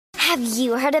Have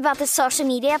you heard about the social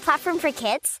media platform for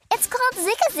kids? It's called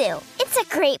Zigazoo. It's a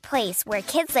great place where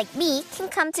kids like me can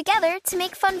come together to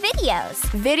make fun videos.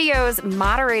 Videos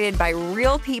moderated by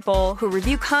real people who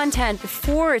review content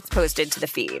before it's posted to the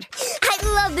feed. I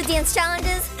love the dance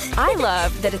challenges. I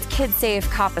love that it's kid-safe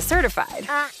COPPA certified.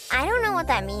 I don't know what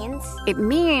that means. It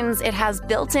means it has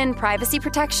built-in privacy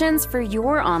protections for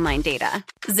your online data.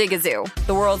 Zigazoo,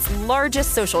 the world's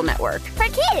largest social network. For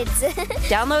kids.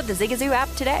 Download the Zigazoo app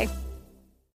today.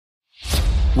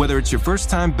 Whether it's your first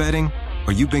time betting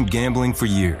or you've been gambling for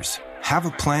years, have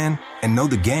a plan and know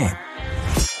the game.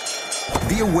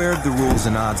 Be aware of the rules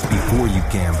and odds before you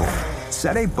gamble.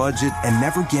 Set a budget and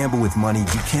never gamble with money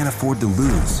you can't afford to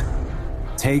lose.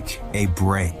 Take a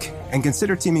break and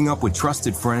consider teaming up with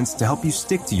trusted friends to help you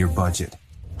stick to your budget.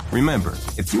 Remember,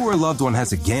 if you or a loved one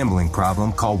has a gambling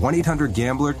problem, call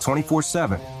 1-800-GAMBLER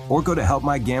 24/7 or go to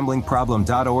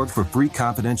helpmygamblingproblem.org for free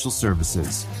confidential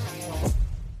services.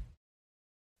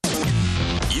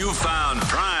 You found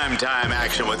primetime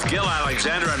action with Gil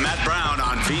Alexander and Matt Brown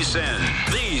on VSiN,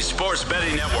 the Sports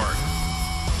Betting Network.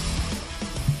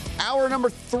 Hour number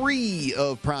 3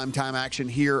 of primetime action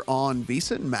here on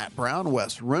VSiN. Matt Brown,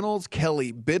 Wes Reynolds,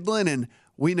 Kelly Bidlin, and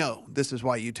we know this is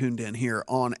why you tuned in here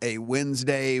on a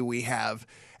Wednesday. We have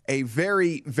a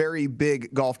very, very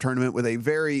big golf tournament with a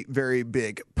very, very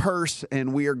big purse,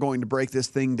 and we are going to break this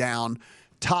thing down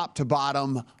top to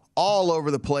bottom, all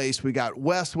over the place. We got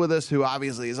Wes with us, who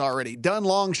obviously has already done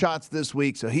long shots this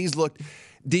week, so he's looked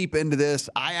deep into this.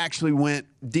 I actually went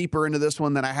deeper into this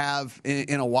one than I have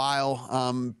in a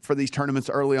while. For these tournaments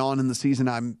early on in the season,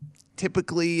 I'm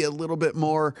typically a little bit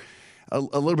more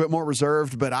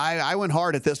reserved, but I went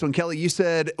hard at this one. Kelly, you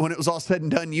said when it was all said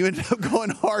and done, you ended up going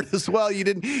hard as well. You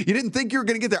didn't think you were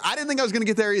going to get there. I didn't think I was going to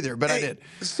get there either, but I did.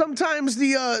 Sometimes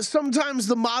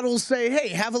the models say, "Hey,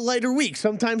 have a lighter week."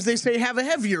 Sometimes they say, "Have a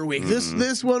heavier week."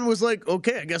 This one was like,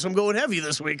 "Okay, I guess I'm going heavy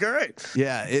this week." All right.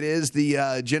 Yeah, it is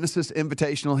the Genesis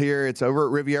Invitational here. It's over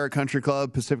at Riviera Country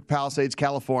Club, Pacific Palisades,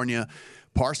 California.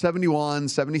 Par 71,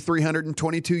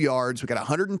 7,322 yards. We got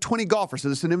 120 golfers, so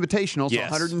this is an invitational. So yes.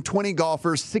 120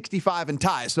 golfers, 65 in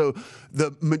ties. So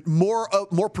the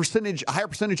a higher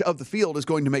percentage of the field is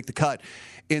going to make the cut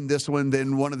in this one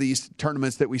than one of these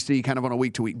tournaments that we see kind of on a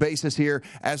week-to-week basis here.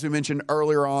 As we mentioned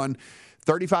earlier on,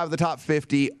 35 of the top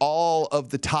 50, all of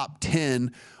the top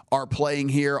 10 are playing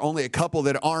here. Only a couple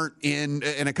that aren't in,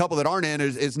 and a couple that aren't in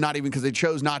is not even because they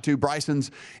chose not to.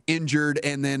 Bryson's injured,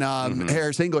 and then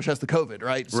Harris English has the COVID,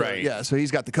 right? So, right. Yeah, so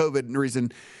he's got the COVID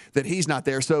reason that he's not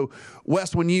there. So,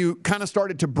 Wes, when you kind of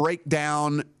started to break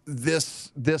down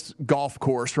this golf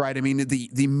course, right? I mean,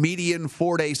 the median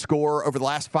 4-day score over the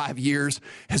last 5 years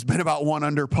has been about 1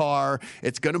 under par.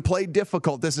 It's going to play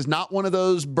difficult. This is not one of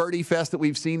those birdie fests that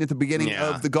we've seen at the beginning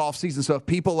of the golf season. So if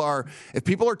people are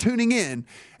tuning in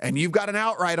and you've got an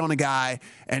outright on a guy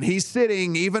and he's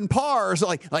sitting even pars,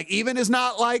 like even is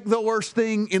not like the worst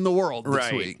thing in the world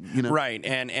this week. You know? Right.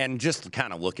 And just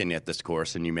kind of looking at this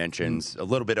course, and you mentioned a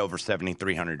little bit over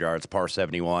 7,300 yards, par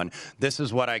 71. This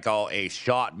is what I call a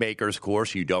shot maker's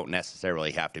course. You don't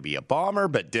necessarily have to be a bomber,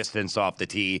 but distance off the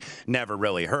tee never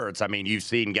really hurts. I mean, you've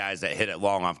seen guys that hit it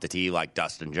long off the tee like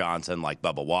Dustin Johnson, like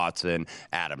Bubba Watson,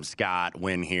 Adam Scott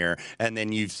win here. And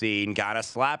then you've seen kind of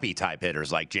slappy type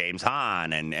hitters like James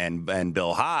Hahn and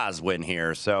Bill Haas win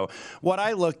here. So what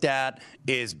I looked at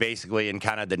is basically in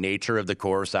kind of the nature of the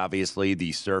course. Obviously,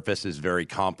 the surface is very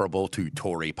comparable to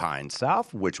Torrey Pines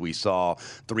South, which we saw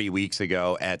 3 weeks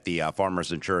ago at the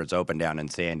Farmers Insurance Open down in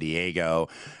San Diego.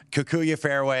 Kikuyu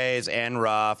fairways and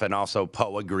rough, and also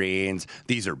POA greens.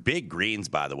 These are big greens,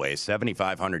 by the way,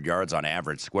 7,500 yards on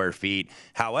average square feet.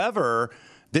 However,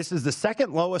 this is the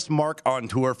second lowest mark on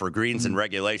tour for greens in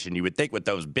regulation. You would think with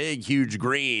those big, huge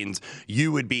greens,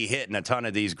 you would be hitting a ton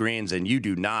of these greens, and you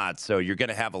do not. So you're going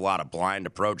to have a lot of blind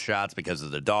approach shots because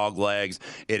of the dog legs.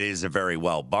 It is a very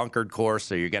well-bunkered course,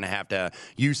 so you're going to have to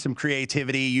use some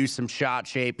creativity, use some shot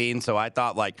shaping. So I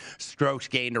thought, like, strokes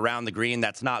gained around the green,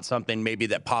 that's not something maybe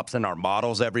that pops in our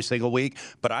models every single week.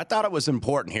 But I thought it was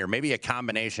important here. Maybe a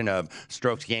combination of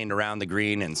strokes gained around the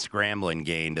green and scrambling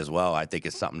gained as well, I think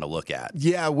is something to look at.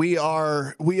 Yeah, we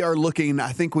are looking.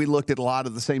 I think we looked at a lot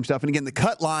of the same stuff. And again, the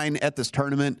cut line at this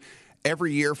tournament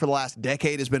every year for the last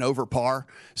decade has been over par.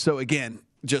 So again,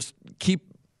 just keep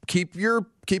your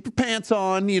pants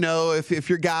on. You know, if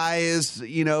your guy is,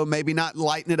 you know, maybe not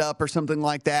lighting it up or something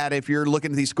like that. If you're looking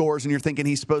at these scores and you're thinking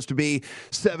he's supposed to be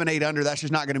 7-8 under, that's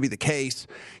just not going to be the case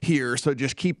here. So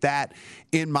just keep that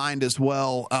in mind as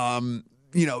well.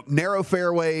 narrow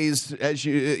fairways, as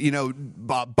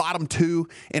bottom 2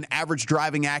 in average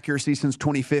driving accuracy since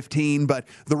 2015. But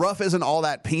the rough isn't all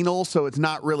that penal, so it's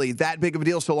not really that big of a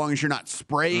deal so long as you're not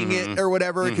spraying it or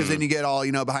whatever, because then you get all,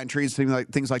 behind trees,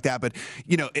 things like that. But,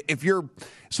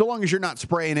 so long as you're not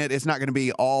spraying it, it's not going to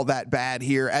be all that bad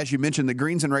here. As you mentioned, the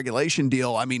greens and regulation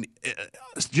deal, I mean,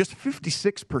 it's just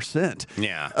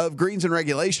 56% of greens and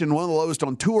regulation, one of the lowest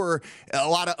on tour. A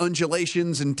lot of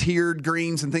undulations and tiered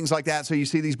greens and things like that. So you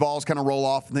see these balls kind of roll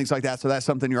off and things like that. So that's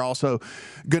something you're also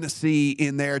going to see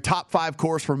in there. Top 5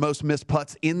 course for most missed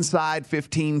putts inside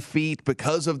 15 feet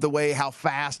because of the way how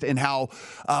fast and how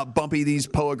bumpy these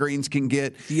POA greens can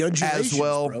get the undulations, as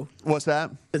well. Bro. What's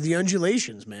that? The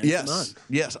undulations, man. Yes. Come on.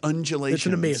 Yes, undulations. It's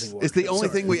an amazing word. It's the only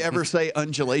thing we ever say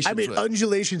undulations I mean, with.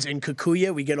 Undulations and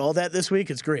Kikuya, we get all that this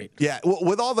week. It's great. Yeah, well,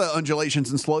 with all the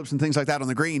undulations and slopes and things like that on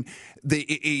the green,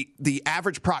 the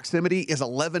average proximity is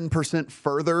 11%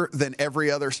 further than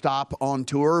every other stop on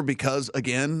tour because,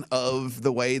 again, of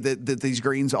the way that these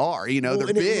greens are.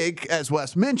 They're big, as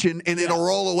Wes mentioned, and it'll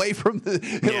roll away from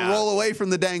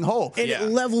the dang hole. And it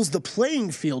levels the playing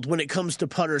field when it comes to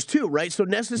putters too, right? So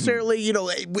necessarily,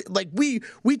 like we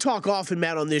talk often,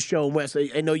 Matt, on this show, and Wes,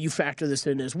 I know you factor this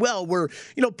in as well, where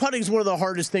putting is one of the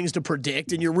hardest things to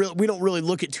predict, and we don't really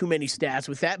look at too many stats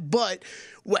with that. But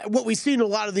what we see in a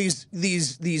lot of these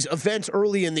events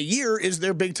early in the year is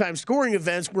they're big time scoring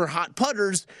events where hot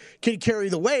putters can carry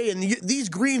the way, and these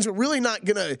greens are really not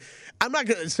gonna. I'm not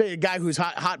gonna say a guy who's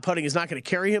hot putting is not gonna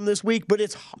carry him this week, but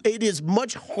it is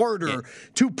much harder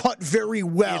to putt very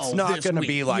well. It's not going to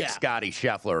be like Scotty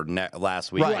Scheffler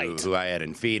last week, who I had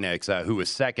in Phoenix, who was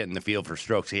second in the field for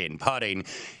strokes gained putting.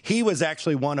 He was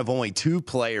actually one of only 2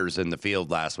 players in the field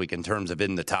last week in terms of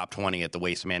in the top 20 at the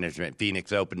Waste Management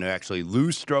Phoenix Open to actually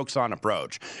lose strokes on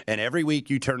approach. And every week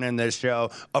you turn in this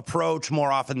show, approach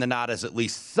more often than not is at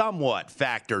least somewhat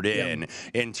factored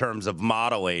in terms of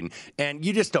modeling. And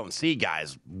you just don't see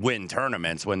guys win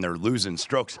tournaments when they're losing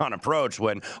strokes on approach,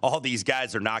 when all these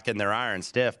guys are knocking their iron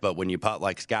stiff. But when you putt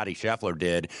like Scotty Scheffler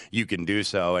did, you can do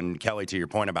so. And Kelly, to your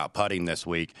point about putting this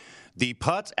week, the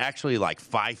putts actually like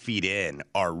 5 feet in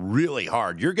are really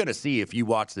hard. You're going to see, if you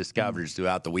watch this coverage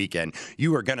throughout the weekend,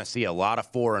 you are going to see a lot of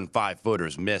 4 and 5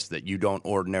 footers miss that you don't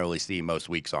ordinarily see most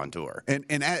weeks on tour. And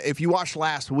if you watched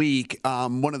last week,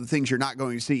 one of the things you're not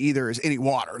going to see either is any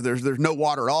water. There's no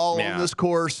water at all on this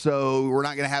course, so we're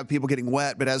not going to have people getting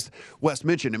wet. But as Wes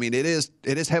mentioned, I mean, it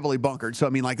is heavily bunkered. So I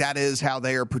mean, like, that is how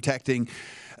they are protecting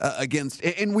against,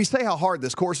 and we say how hard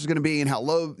this course is going to be and how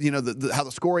low, how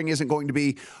the scoring isn't going to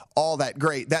be all that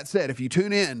great. That said, if you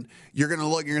tune in, you're going to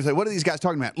look, you're going to say, what are these guys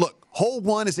talking about? Look, hole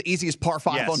 1 is the easiest par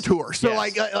 5 on tour. So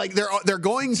like they're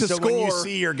going to score. So when you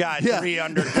see your guy 3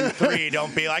 under 3,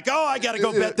 don't be like, oh, I got to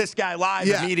go bet this guy live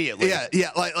immediately.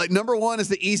 Yeah. Like number 1 is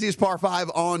the easiest par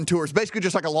 5 on tour. It's basically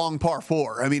just like a long par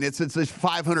 4. I mean, it's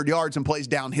 500 yards and plays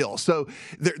downhill. So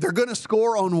they're going to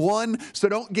score on 1. So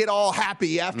don't get all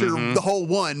happy after the hole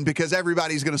 1, because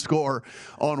everybody's going to score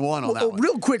on 1 on that one.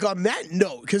 Real quick on that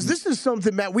note, because this is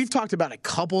something, Matt, we've talked about a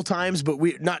couple times, but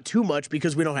we not too much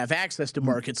because we don't have access to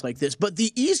markets like this. But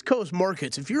the East Coast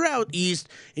markets, if you're out east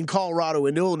in Colorado,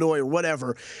 in Illinois, or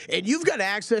whatever, and you've got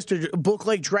access to a book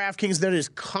like DraftKings that is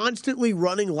constantly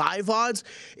running live odds,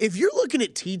 if you're looking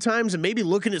at tee times and maybe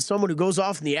looking at someone who goes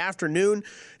off in the afternoon,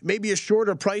 maybe a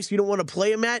shorter price you don't want to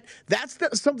play them at, that's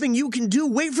something you can do.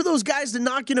 Wait for those guys to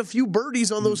knock in a few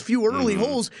birdies on those few early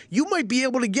holes. You might be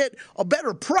able to get a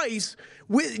better price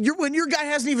when your guy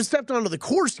hasn't even stepped onto the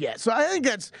course yet. So I think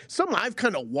that's something I've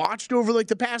kind of watched over like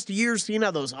the past year, seeing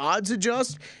how those odds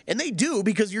adjust, and they do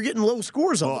because you're getting low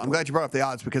scores on them. Well, I'm glad you brought up the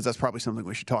odds, because that's probably something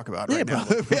we should talk about right now.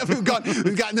 We've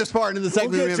gotten this far into the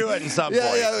segment. We'll get to it in some point.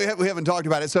 Yeah, we haven't talked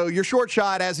about it. So your short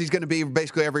shot, as he's going to be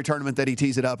basically every tournament that he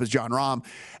tees it up, is Jon Rahm,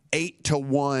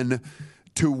 8-1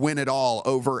 to win it all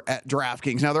over at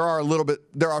DraftKings. Now,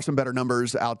 there are some better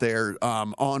numbers out there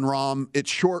on Rahm.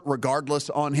 It's short regardless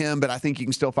on him, but I think you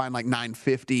can still find like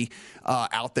 950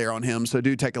 out there on him. So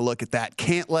do take a look at that.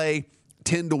 Cantlay,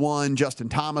 10-1. Justin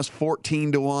Thomas,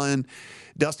 14-1.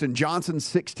 Dustin Johnson,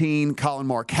 16. Colin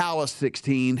Morikawa,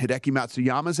 16. Hideki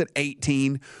Matsuyama's at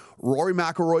 18. Rory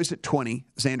McIlroy's at 20.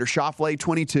 Xander Schauffele,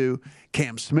 22.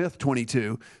 Cam Smith,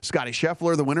 22. Scotty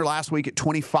Scheffler, the winner last week, at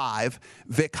 25.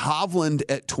 Vic Hovland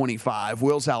at 25.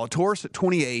 Will Zalatoris at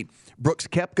 28. Brooks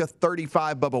Koepka,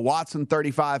 35. Bubba Watson,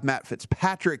 35. Matt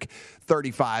Fitzpatrick,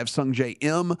 35. Sungjae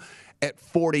Im at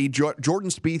 40. Jordan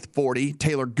Spieth, 40.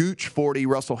 Taylor Gooch, 40.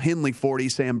 Russell Henley, 40.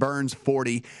 Sam Burns,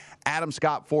 40. Adam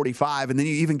Scott, 45, and then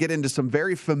you even get into some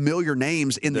very familiar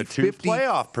names in the 2 50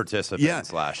 playoff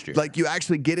participants last year. Like, you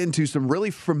actually get into some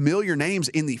really familiar names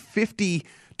in the 50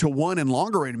 to 1 and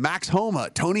longer in Max Homa,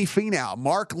 Tony Finau,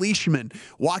 Mark Leishman,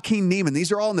 Joaquin Niemann.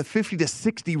 These are all in the 50 to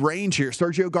 60 range here.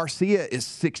 Sergio Garcia is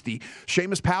 60.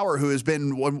 Seamus Power, who has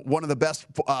been one of the best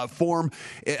form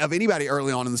of anybody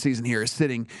early on in the season here, is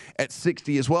sitting at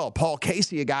 60 as well. Paul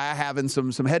Casey, a guy I have in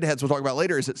some head-to-heads we'll talk about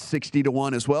later, is at 60 to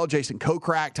 1 as well. Jason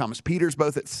Kokrak, Thomas Peters,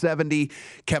 both at 70.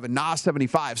 Kevin Na,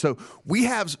 75. So we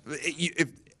have,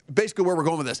 basically where we're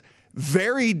going with this,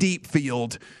 very deep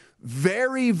field,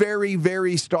 very, very,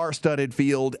 very star-studded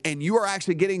field, and you are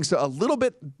actually getting a little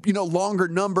bit, longer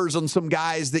numbers on some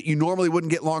guys that you normally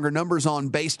wouldn't get longer numbers on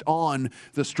based on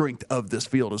the strength of this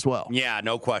field as well. Yeah,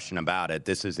 no question about it.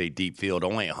 This is a deep field,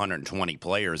 only 120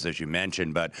 players, as you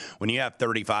mentioned, but when you have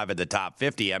 35 of the top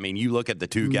 50, I mean, you look at the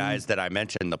two guys that I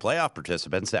mentioned, the playoff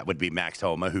participants, that would be Max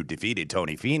Homa, who defeated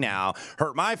Tony Finau,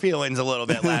 hurt my feelings a little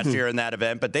bit last year in that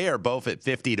event, but they are both at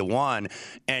 50 to 1,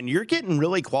 and you're getting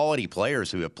really quality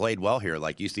players who have played well here.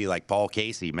 Like you see, like Paul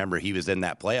Casey. Remember, he was in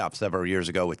that playoff several years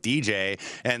ago with DJ,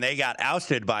 and they got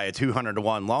ousted by a 200 to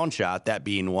 1 long shot, that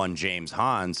being one James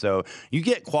Hahn. So you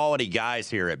get quality guys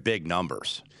here at big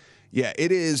numbers. Yeah,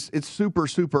 it's super,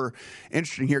 super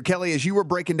interesting here. Kelly, as you were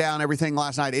breaking down everything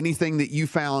last night, anything that you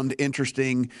found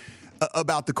interesting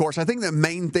about the course? I think the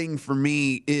main thing for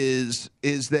me is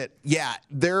that, yeah,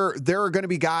 there are going to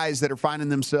be guys that are finding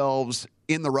themselves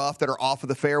in the rough that are off of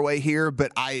the fairway here,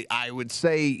 but I would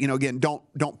say, again,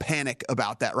 don't panic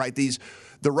about that, right?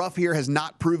 The rough here has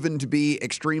not proven to be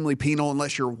extremely penal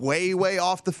unless you're way, way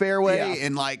off the fairway. Yeah.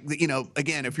 And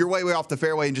again, if you're way, way off the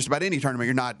fairway in just about any tournament,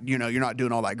 you're not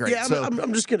doing all that great. Yeah, so,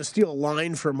 I'm just going to steal a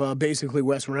line from basically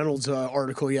Wes Reynolds'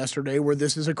 article yesterday, where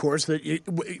this is a course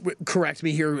that, correct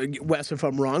me here, Wes, if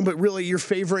I'm wrong, but really you're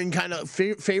favoring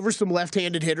favors some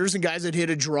left-handed hitters and guys that hit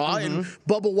a draw, and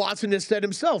Bubba Watson has said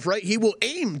himself, right? He will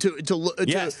aim to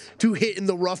hit in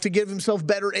the rough to give himself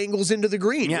better angles into the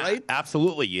green, right?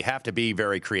 Absolutely. You have to be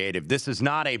very creative. This is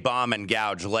not a bomb and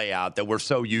gouge layout that we're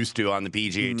so used to on the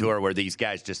PGA Tour, where these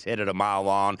guys just hit it a mile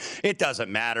long. It doesn't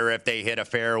matter if they hit a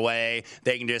fairway.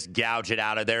 They can just gouge it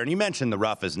out of there. And you mentioned the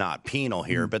rough is not penal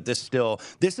here, but this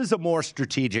is a more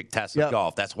strategic test of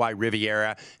golf. That's why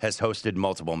Riviera has hosted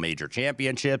multiple major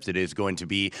championships. It is going to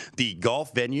be the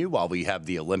golf venue while we have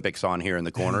the Olympics on here in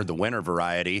the corner, the winter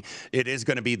variety. It is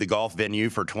going to be the golf venue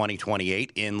for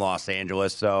 2028 in Los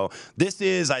Angeles. So this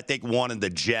is, I think, one of the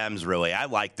gems, really. I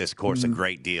like this course a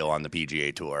great deal on the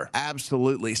PGA Tour.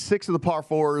 Absolutely. 6 of the par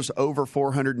 4s over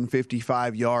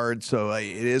 455 yards. So it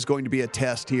is going to be a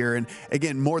test here. And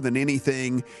again, more than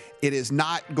anything, it is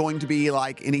not going to be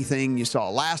like anything you saw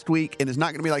last week, and it's not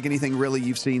going to be like anything really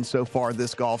you've seen so far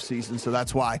this golf season. So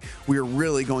that's why we're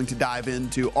really going to dive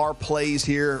into our plays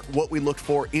here, what we looked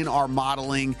for in our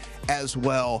modeling as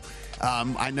well.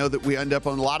 I know that we end up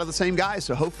on a lot of the same guys,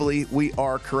 so hopefully we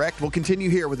are correct. We'll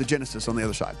continue here with the Genesis on the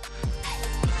other side.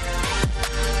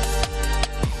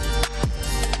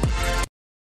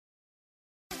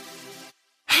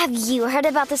 Have you heard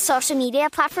about the social media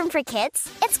platform for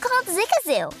kids? It's called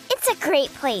Zigazoo. It's a great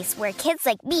place where kids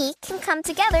like me can come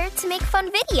together to make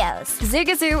fun videos.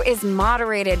 Zigazoo is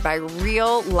moderated by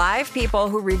real, live people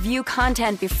who review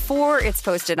content before it's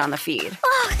posted on the feed.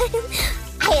 Oh,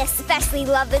 I especially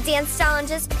love the dance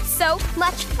challenges. So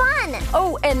much fun.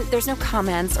 Oh, and there's no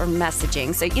comments or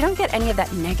messaging, so you don't get any of that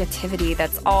negativity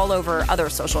that's all over other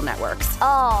social networks.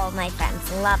 All my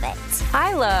friends love it.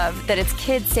 I love that it's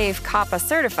kid-safe COPPA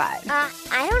certified.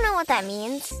 I don't know what that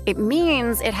means. It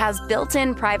means it has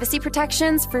built-in privacy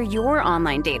protections for your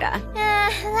online data.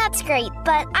 That's great,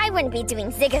 but I wouldn't be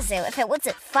doing Zigazoo if it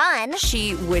wasn't fun.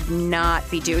 She would not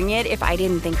be doing it if I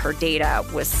didn't think her data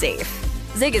was safe.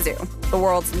 Zigazoo, the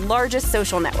world's largest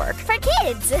social network. For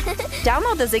kids.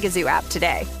 Download the Zigazoo app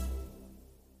today.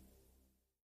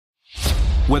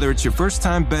 Whether it's your first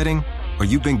time betting or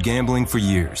you've been gambling for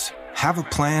years, have a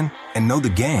plan and know the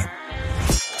game.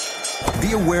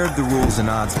 Be aware of the rules and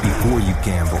odds before you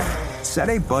gamble. Set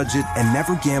a budget and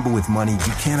never gamble with money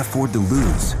you can't afford to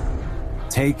lose.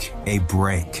 Take a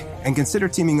break and consider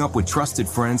teaming up with trusted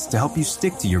friends to help you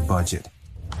stick to your budget.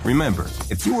 Remember,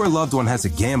 if you or a loved one has a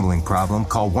gambling problem,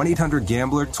 call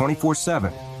 1-800-GAMBLER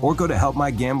 24/7 or go to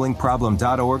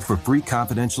helpmygamblingproblem.org for free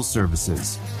confidential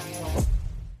services.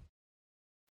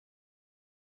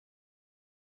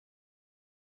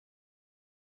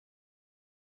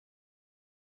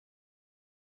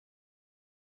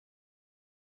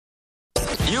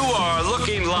 You are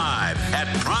looking live at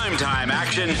Primetime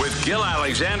Action with Gil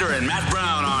Alexander and Matt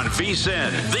Brown on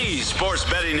VSiN, the Sports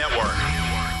Betting Network.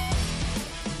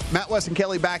 Matt, Wes, and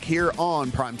Kelly back here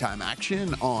on Primetime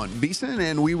Action on VSiN,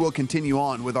 and we will continue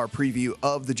on with our preview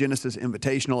of the Genesis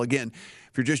Invitational. Again,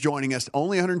 If you're just joining us,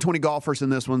 only 120 golfers in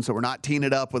this one, so we're not teeing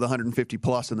it up with 150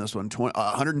 plus in this one.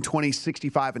 120,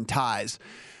 65, and ties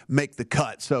make the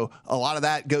cut. So a lot of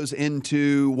that goes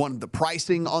into one of the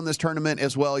pricing on this tournament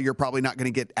as well. You're probably not going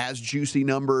to get as juicy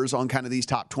numbers on kind of these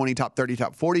top 20, top 30,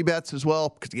 top 40 bets as well,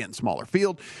 because again, smaller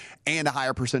field and a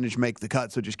higher percentage make the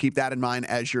cut. So just keep that in mind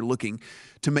as you're looking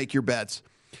to make your bets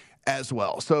as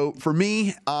well. So for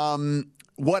me,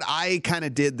 what I kind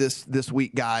of did this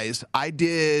week, guys, I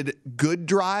did good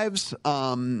drives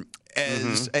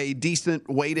as a decent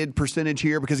weighted percentage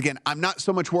here, because again, I'm not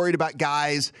so much worried about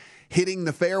guys hitting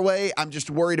the fairway. I'm just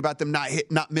worried about them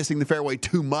not missing the fairway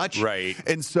too much. Right.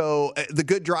 And so the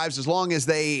good drives, as long as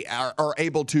they are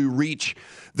able to reach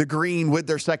the green with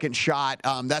their second shot,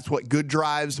 that's what good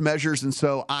drives measures. And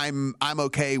so I'm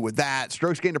okay with that.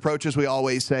 Strokes gained approaches, we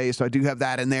always say, so I do have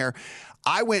that in there.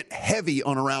 I went heavy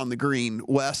on around the green,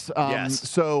 Wes. Yes.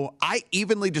 So I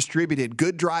evenly distributed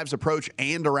good drives, approach,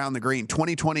 and around the green,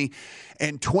 20, 20,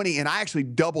 and 20. And I actually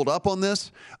doubled up on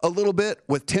this a little bit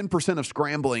with 10% of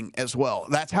scrambling as well.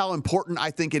 That's how important I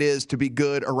think it is to be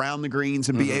good around the greens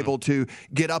and be able to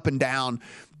get up and down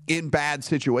in bad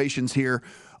situations here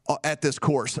at this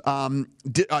course.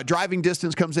 Driving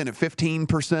distance comes in at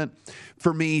 15%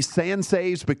 for me. Sand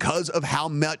saves, because of how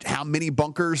many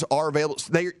bunkers are available.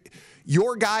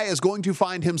 Your guy is going to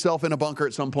find himself in a bunker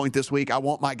at some point this week. I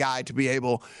want my guy to be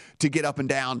able to get up and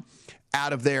down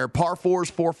out of there. Par 4s,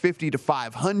 450 to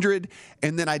 500.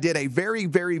 And then I did a very,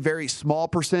 very, very small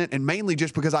percent, and mainly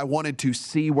just because I wanted to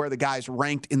see where the guys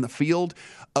ranked in the field,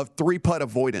 of three-putt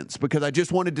avoidance, because I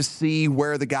just wanted to see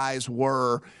where the guys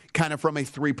were kind of from a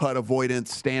three-putt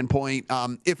avoidance standpoint,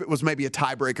 if it was maybe a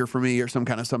tiebreaker for me or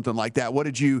something like that. What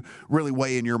did you really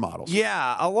weigh in your models?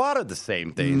 Yeah, a lot of the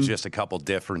same things, just a couple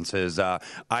differences.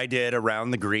 I did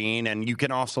around the green, and you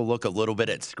can also look a little bit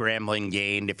at scrambling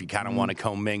gained if you kind of want to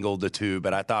commingle the two,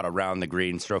 but I thought around the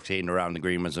green, strokes gained around the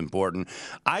green was important.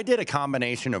 I did a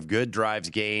combination of good drives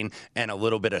gain and a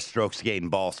little bit of strokes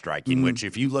gained ball striking, which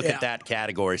if you look at that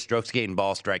category, strokes gained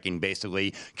ball striking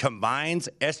basically combines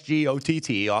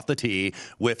SGOTT off the tee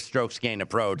with strokes gained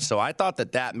approach. So I thought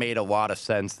that made a lot of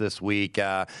sense this week.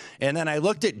 And then I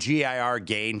looked at GIR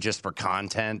gain just for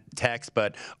context,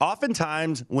 but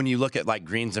oftentimes when you look at like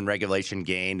greens and regulation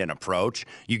gained and approach,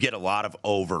 you get a lot of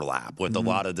overlap with a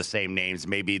lot of the same names.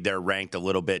 Maybe they're ranked a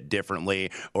little bit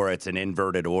differently or it's an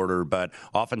inverted order, but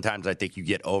oftentimes I think you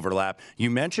get overlap.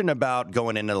 You mentioned about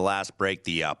going into the last break,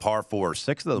 the par 4.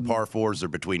 6 of the par 4s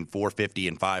are between 450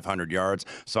 and 500 yards.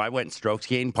 So I went strokes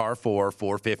gained par 4,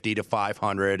 450 to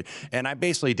 500, and I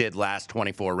basically did last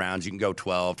 24 rounds. You can go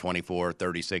 12, 24,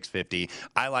 36, 50.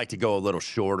 I like to go a little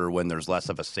shorter when there's less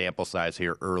of a sample size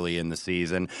here early in the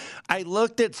season. I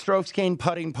looked at strokes gained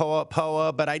putting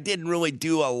POA, but I didn't really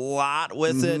do a lot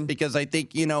with it because I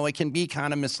think, it can be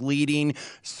kind of misleading.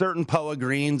 Certain POA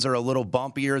greens are a little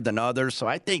bumpier than others, so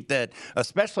I think that,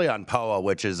 especially on POA,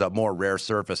 which is a more rare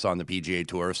surface on the PGA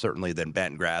Tour, certainly than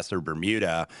Bentgrass or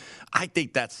Bermuda, I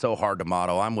think that's so hard to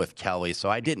model. I'm with Kelly, so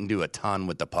I didn't do a ton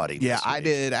with the putting. Yeah, I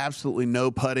did absolutely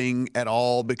no putting at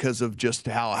all because of just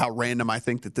how random I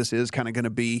think that this is kind of going to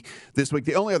be this week.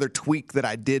 The only other tweak that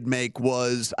I did make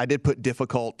was I did put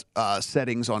difficult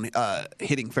settings on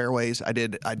hitting fairways. I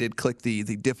did click the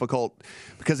difficult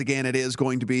because, again, it is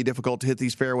going to be difficult to hit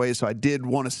these fairways. So I did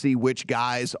want to see which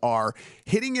guys are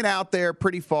hitting it out there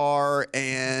pretty far,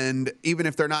 and even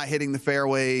if they're not hitting the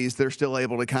fairways, they're still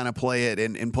able to kind of play it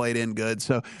and play it in good.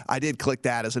 So I did click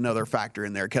that as another factor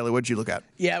in there. Kelly, what did you look at?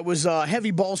 Yeah, it was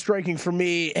heavy ball striking for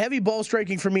me,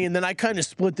 and then I kind of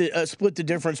split the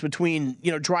difference between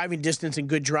driving distance and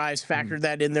good drives. Factored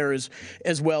that in there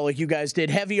as well, like you guys did.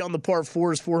 Heavy on the par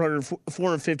 4s,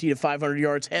 450 to 500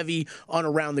 yards. Heavy on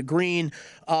around the green,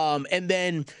 and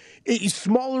then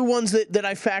smaller ones that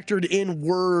I factored in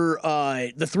were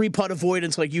the three-putt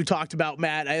avoidance, like you talked about,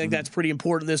 Matt. I think that's pretty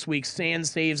important this week. Sand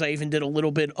saves, I even did a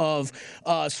little bit of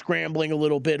scrambling, a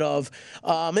little bit of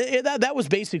that was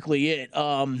basically it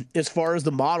as far as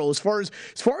the model. As far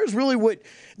as really what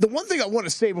the one thing I want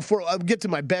to say before I get to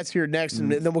my bets here next,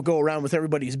 and then we'll go around with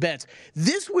everybody's bets.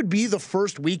 This would be the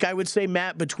first week, I would say,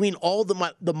 Matt, between all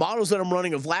the models that I'm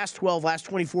running of last 12, last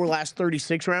 24, last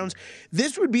 36 rounds.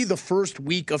 This would be the first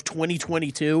week of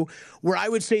 2022 where I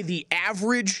would say the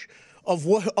average of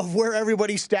where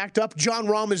everybody's stacked up, Jon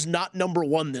Rahm is not number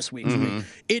one this week for me.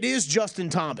 It is Justin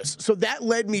Thomas. So that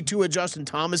led me to a Justin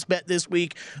Thomas bet this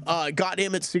week. Got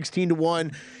him at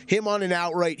 16-1. Him on an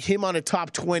outright, him on a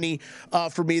top 20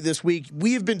 for me this week.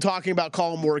 We've been talking about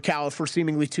Collin Morikawa for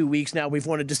seemingly 2 weeks now. We've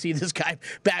wanted to see this guy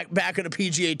back at a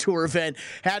PGA Tour event.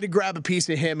 Had to grab a piece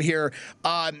of him here.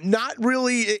 Not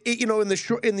really, in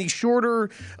the shorter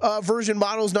version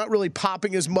models, not really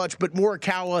popping as much, but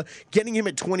Morikawa, getting him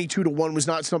at 22-1 was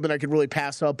not something I could really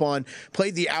pass up on.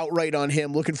 Played the outright on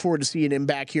him. Looking forward to seeing him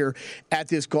back here at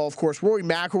this golf course. Rory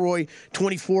McIlroy,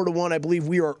 24-1. I believe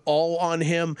we are all on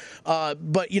him.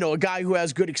 But a guy who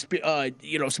has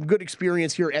some good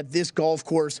experience here at this golf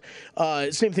course.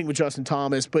 Same thing with Justin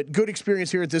Thomas, but good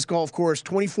experience here at this golf course.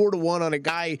 24-1 on a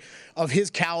guy of his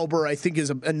caliber, I think, is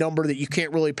a number that you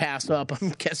can't really pass up. I'm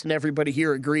guessing everybody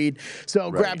here agreed.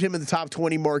 So grabbed him in the top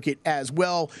 20 market as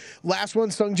well. Last one,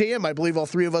 Sungjae Im. I believe all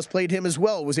three of us played him as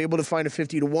well. Was able to find a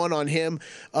 50-1 on him.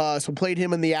 So played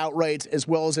him in the outrights as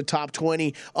well as a top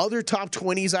 20. Other top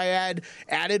 20s I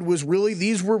added was really,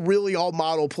 these were really all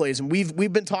model plays. And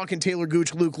we've been talking Taylor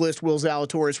Gooch, Luke List, Will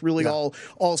Zalatoris really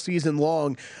all season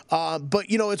long. But,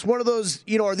 it's one of those,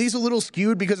 are these a little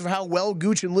skewed because of how well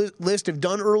Gooch and List have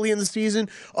done early in the season?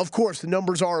 Of course, the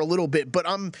numbers are a little bit. But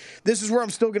this is where I'm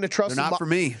still going to trust. They're not for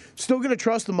me. Still going to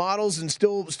trust the models and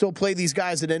still play these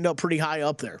guys that end up pretty high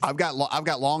up there. I've got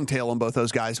long tail on both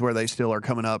those guys where they still are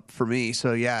coming up for me.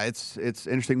 So yeah, it's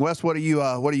interesting. Wes, what are you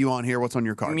on here? What's on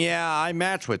your card? Yeah, I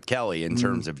match with Kelly in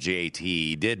terms of JT.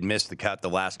 He did miss the cut the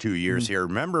last 2 years here.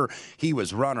 Remember, he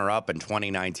was runner-up in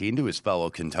 2019 to his fellow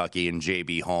Kentuckian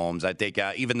JB Holmes. I think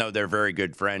even though they're very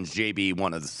good friends, JB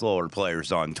one of the slower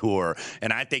players on tour,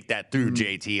 and I think that threw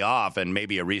JT off, and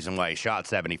maybe a reason why he shot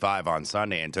 75 on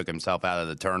Sunday and took himself out of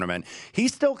the tournament.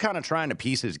 He's still kind of trying to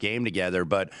piece his game together,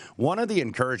 but one of the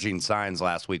encouraging signs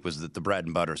last week was that the bread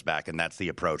and butter's back, and that's the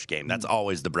approach game. That's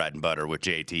always the bread and butter with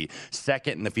JT.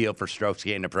 Second in the field for strokes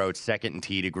gained approach, second in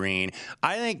tee to green.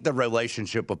 I think the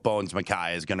relationship with Bones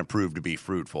Mackay is going to prove to be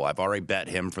fruitful. I've already bet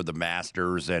him for the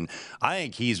Masters, and I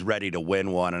think he's ready to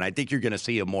win one, and I think you're going to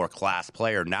see a more class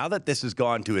player. Now that this has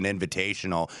gone to an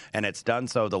invitational, and it's done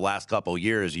so the last couple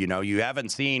years, you haven't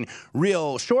seen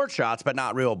real short shots, but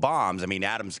not real bombs. I mean,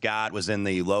 Adam Scott was in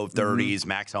the low 30s.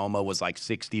 Max Homa was like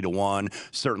 60-1,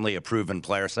 certainly a proven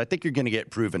player. So I think you're going to get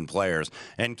proven players.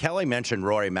 And Kelly mentioned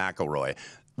Rory McIlroy.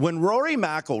 When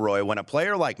a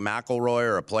player like McIlroy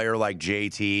or a player like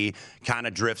JT kind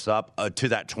of drifts up to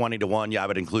that 20-1, I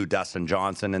would include Dustin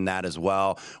Johnson in that as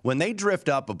well. When they drift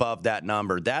up above that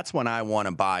number, that's when I want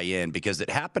to buy in, because it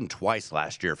happened twice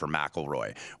last year for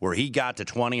McIlroy, where he got to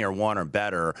 20 or 1 or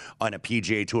better on a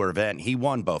PGA Tour event. He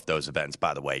won both those events,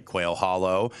 by the way, Quail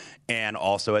Hollow and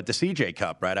also at the CJ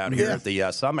Cup right out here at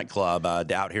the Summit Club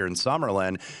out here in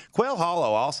Summerlin. Quail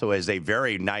Hollow also is a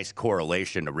very nice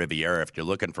correlation to Riviera if you're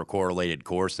looking for correlated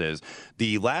courses.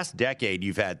 The last decade,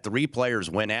 you've had 3 players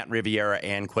win at Riviera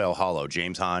and Quail Hollow: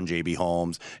 James Hahn, JB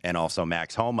Holmes, and also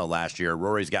Max Homa last year.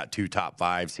 Rory's got 2 top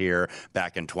 5s here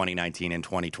back in 2019 and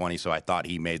 2020, so I thought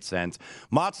he made sense.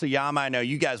 Matsuyama, I know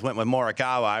you guys went with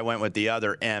Morikawa. I went with the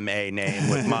other MA name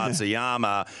with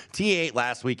Matsuyama. T8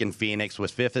 last week in Phoenix,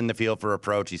 was 5th in the field for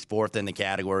approach. He's 4th in the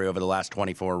category over the last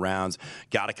 24 rounds.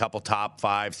 Got a couple top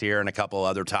 5s here and a couple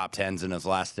other top 10s in his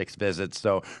last 6 visits,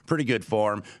 so pretty good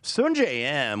form.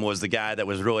 Sungjae Im was the guy that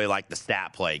was really like the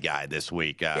stat play guy this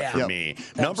week for me.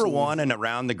 Number 1 in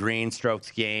around the green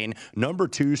strokes gain. Number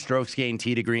 2 strokes gain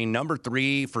tee to green. Number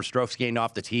 3 for strokes gained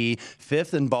off the tee.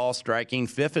 5th in ball striking.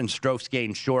 5th in strokes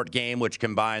gained short game, which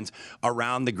combines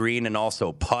around the green and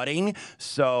also putting.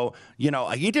 So,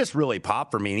 he just really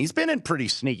popped for me. And he's been in pretty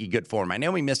sneaky good form. I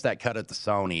know we missed that cut at the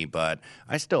Sony, but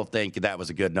I still think that was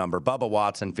a good number. Bubba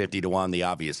Watson, 50-1, the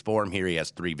obvious form here. He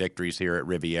has 3 victories here at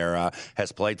Riviera.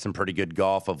 Has played some pretty good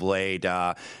golf of late.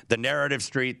 The Narrative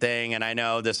Street thing, and I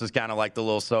know this is kind of like the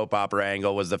little soap opera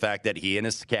angle, was the fact that he and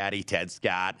his caddy, Ted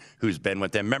Scott, who's been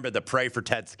with him. Remember the Pray for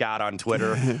Ted Scott on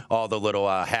Twitter? All the little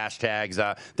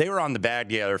hashtags. They were on the bag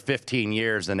together 15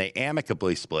 years, and they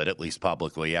amicably split, at least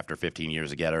publicly, after 15 years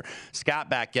together. Scott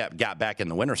got back in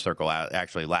the winner's circle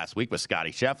actually last week with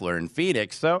Scotty Scheffler in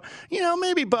Phoenix. So,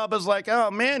 maybe Bubba's like,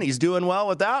 oh, man, he's doing well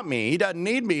without me. He doesn't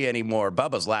need me anymore.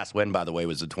 Bubba's last win, by the way,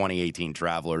 was the 2018 Green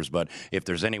Travelers. But if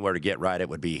there's anywhere to get right, it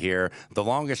would be here. The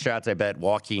longest shots, I bet,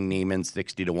 Joaquin Neiman,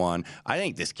 60-1. I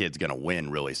think this kid's going to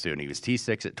win really soon. He was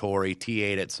T6 at Torrey,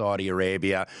 T8 at Saudi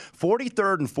Arabia,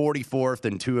 43rd and 44th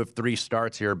in 2 of 3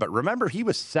 starts here. But remember, he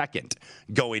was second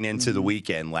going into the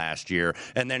weekend last year,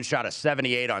 and then shot a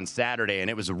 78 on Saturday, and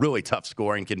it was really tough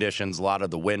scoring conditions, a lot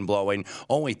of the wind blowing.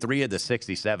 Only 3 of the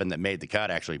 67 that made the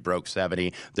cut actually broke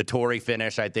 70. The Torrey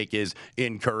finish, I think, is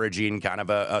encouraging, kind of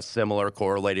a similar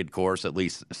correlated course, at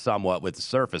least somewhat with the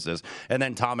surfaces. And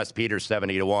then Thomas Pieters,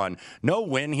 70-1. No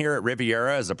win here at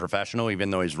Riviera as a professional, even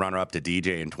though he's runner-up to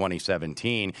DJ in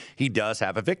 2017. He does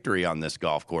have a victory on this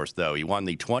golf course, though. He won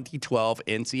the 2012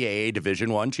 NCAA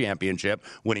Division I championship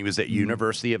when he was at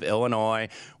University of Illinois.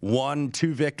 Won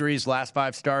 2 victories, last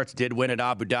 5 starts, did win at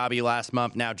Abu Dhabi last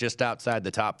month, now just outside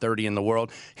the top 30 in the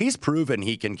world. He's proven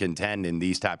he can contend in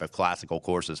these type of classical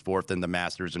courses, 4th in the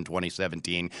Masters in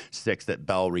 2017, 6th at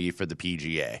Belle Reve for the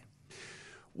PGA.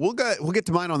 We'll get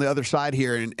to mine on the other side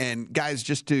here, and guys,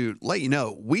 just to let you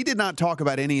know, we did not talk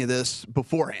about any of this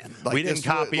beforehand. We didn't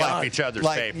copy off each other's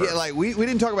paper. Yeah, we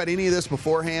didn't talk about any of this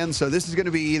beforehand, so this is going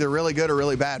to be either really good or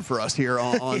really bad for us here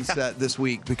on set this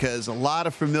week, because a lot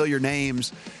of familiar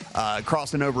names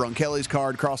crossing over on Kelly's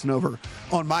card, crossing over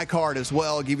on my card as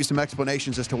well. I'll give you some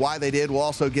explanations as to why they did. We'll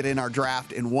also get in our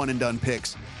draft and one-and-done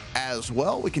picks as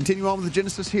well. We continue on with the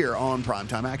Genesis here on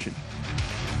Primetime Action.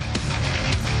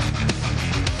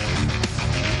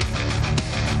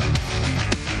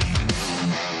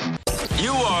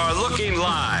 You are looking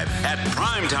live at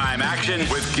Primetime Action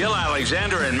with Gil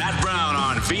Alexander and Matt Brown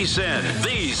on VSiN,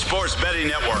 the Sports Betting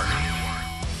Network.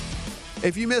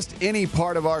 If you missed any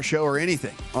part of our show or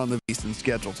anything on the VSiN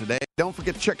schedule today, don't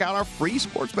forget to check out our free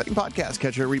sports betting podcast.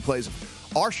 Catch our replays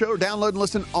of our show, download and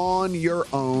listen on your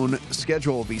own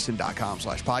schedule.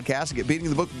 VSiN.com/podcast. Get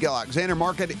Beating the Book with Gil Alexander,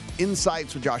 Market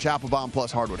Insights with Josh Applebaum,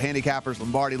 plus Hardwood Handicappers,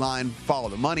 Lombardi Line, Follow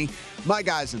the Money, My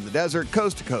Guys in the Desert,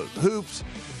 Coast to Coast Hoops,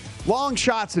 Long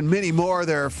Shots, and many more.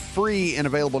 They're free and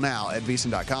available now at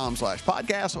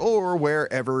VSiN.com/podcast or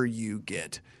wherever you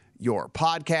get your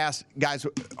podcast. Guys,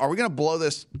 are we going to blow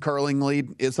this curling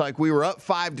lead? It's like we were up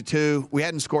 5-2. We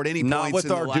hadn't scored any points.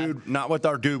 Not with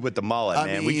our dude with the mullet,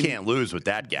 man. We can't lose with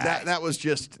that guy. That was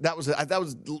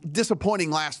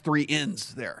disappointing last 3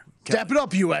 ends there. Step it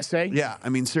up, USA. Yeah, I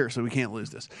mean, seriously, we can't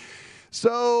lose this.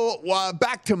 So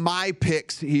back to my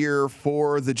picks here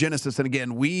for the Genesis. And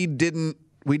again, we did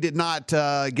not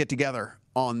get together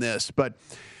on this, but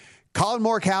Colin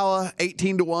Morikawa,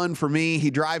 18-1 for me.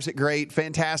 He drives it great,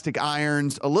 fantastic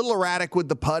irons, a little erratic with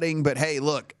the putting, but hey,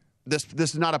 look, this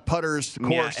is not a putter's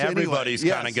course. Yeah, everybody's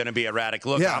kind of going to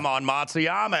look. Yeah. I'm on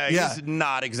Matsuyama. He's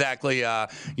not exactly,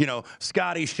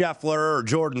 Scotty Scheffler or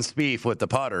Jordan Spieth with the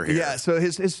putter here. Yeah. So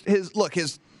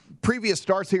his previous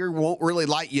starts here won't really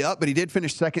light you up, but he did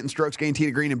finish second in strokes gained tee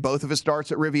to green in both of his starts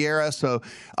at Riviera. So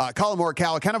Colin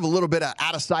Morikawa, kind of a little bit of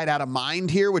out of sight, out of mind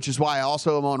here, which is why I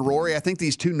also am on Rory. I think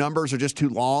these 2 numbers are just too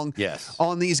long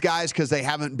on these guys because they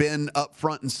haven't been up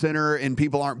front and center, and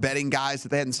people aren't betting guys that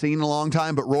they hadn't seen in a long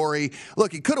time. But Rory,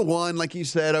 look, he could have won, like you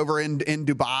said, over in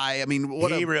Dubai. I mean,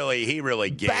 he really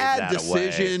gave bad that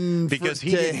decision away because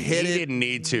he didn't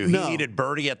need to. No. He needed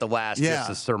birdie at the last just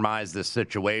to surmise this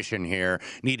situation here.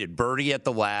 Needed birdie at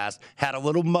the last, had a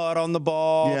little mud on the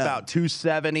ball, about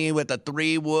 270 with a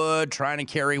 3-wood, trying to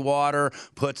carry water,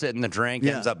 puts it in the drink,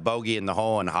 ends up bogey in the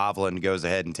hole, and Hovland goes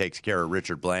ahead and takes care of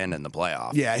Richard Bland in the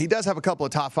playoff. Yeah, he does have a couple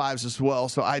of top 5s as well,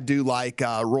 so I do like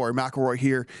Rory McIlroy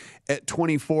here at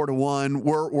 24-1.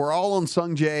 We're all on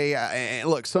Sungjae. And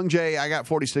look, Sungjae, I got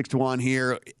 46-1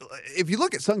 here. If you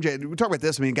look at Sungjae, we talk about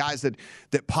this, I mean, guys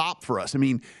that pop for us. I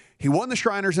mean, he won the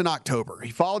Shriners in October.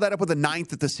 He followed that up with a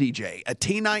 9th at the CJ, a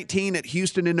T19 at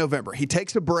Houston in November. He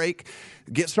takes a break,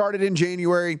 gets started in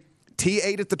January,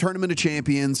 T8 at the Tournament of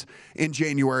Champions in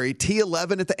January,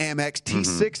 T11 at the Amex,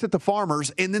 T6 at the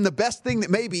Farmers, and then the best thing that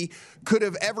maybe could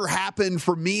have ever happened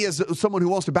for me as someone who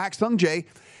wants to back Sungjae,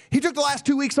 he took the last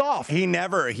 2 weeks off. He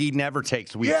never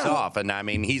takes weeks off. And, I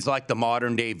mean, he's like the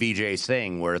modern-day Vijay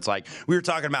Singh, where it's like we were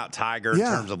talking about Tiger in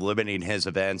terms of limiting his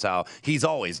events, how he's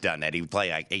always done that. He would play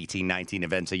like 18, 19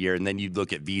 events a year, and then you'd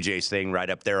look at Vijay Singh right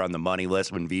up there on the money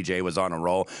list when Vijay was on a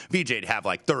roll. Vijay'd have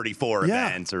like 34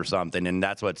 events or something, and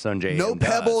that's what Sungjae No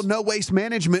pebble, no waste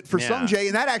management for Sungjae,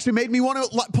 and that actually made me want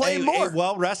to play him more. A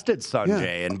well-rested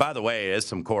Sungjae, and by the way, there is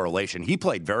some correlation. He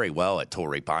played very well at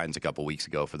Torrey Pines a couple weeks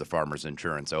ago for the Farmers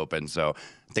Insurance Open, so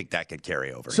I think that could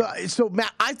carry over. So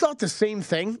Matt, I thought the same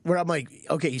thing, where I'm like,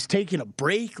 okay, he's taking a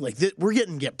break. Like, we're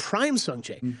getting prime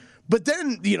Sungjae. But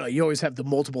then, you always have the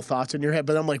multiple thoughts in your head.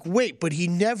 But I'm like, wait, but he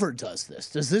never does this.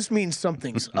 Does this mean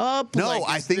something's up? No,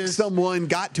 I think someone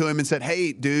got to him and said,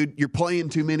 hey, dude, you're playing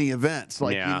too many events.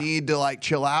 Like, you need to,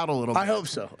 chill out a little bit. I hope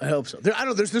so.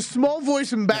 There's this small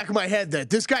voice in the back of my head that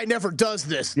this guy never does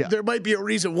this. Yeah. There might be a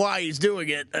reason why he's doing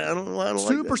it. I don't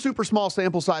super small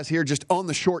sample size here, just on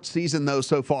the short season, though,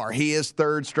 so far. He is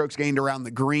third strokes gained around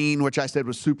the green, which I said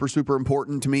was super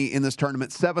important to me in this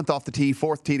tournament. 7th off the tee,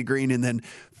 4th tee to green, and then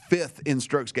 5th in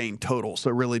strokes gained total.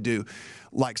 So really do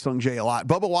like Sungjae a lot.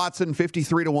 Bubba Watson,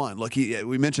 53-1. Look,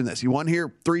 we mentioned this. He won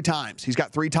here 3 times. He's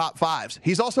got 3 top 5s.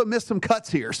 He's also missed some cuts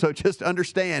here. So just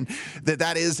understand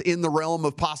that is in the realm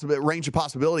of range of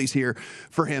possibilities here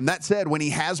for him. That said, when he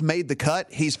has made the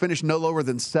cut, he's finished no lower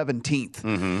than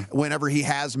 17th whenever he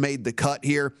has made the cut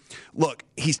here. Look,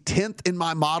 he's 10th in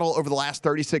my model over the last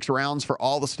 36 rounds for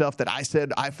all the stuff that I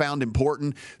said I found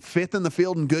important. 5th in the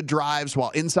field in good drives, while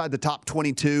inside the top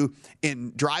 22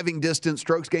 in driving distance,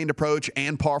 strokes gained approach,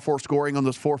 and par 4 scoring on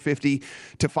those 450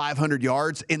 to 500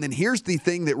 yards. And then here's the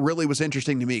thing that really was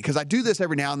interesting to me, because I do this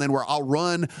every now and then where I'll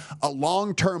run a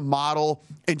long-term model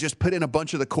and just put in a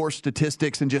bunch of the course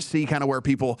statistics and just see kind of where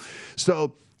people.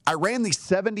 So I ran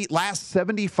the last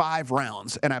 75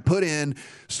 rounds, and I put in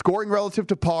scoring relative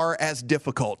to par as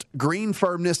difficult, green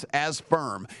firmness as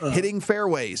firm, hitting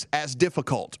fairways as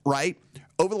difficult, right?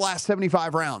 Over the last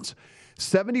 75 rounds,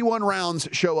 71 rounds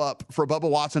show up for Bubba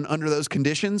Watson under those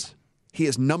conditions. He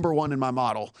is number 1 in my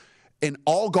model. And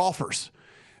all golfers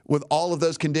with all of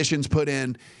those conditions put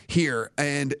in here,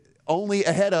 and only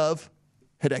ahead of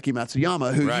Hideki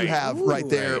Matsuyama, who you have right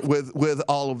there with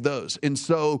all of those. And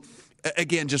so,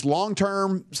 again, just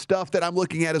long-term stuff that I'm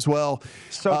looking at as well.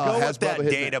 So go with that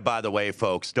data, by the way,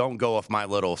 folks. Don't go with my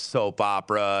little soap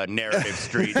opera, narrative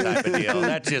street type of deal.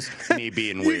 That's just me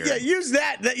being weird. Yeah, use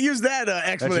that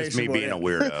explanation. That's just me being a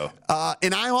weirdo.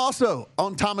 And I'm also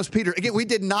on Thomas Pieters. Again, we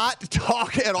did not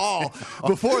talk at all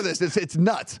before this. It's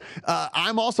nuts.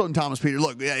 I'm also on Thomas Pieters.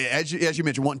 Look, as you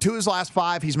mentioned, won 2 of his last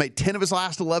 5. He's made 10 of his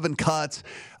last 11 cuts.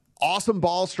 Awesome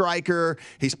ball striker.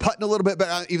 He's putting a little bit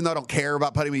better, even though I don't care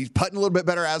about putting. He's putting a little bit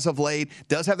better as of late.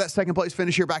 Does have that second place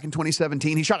finish here back in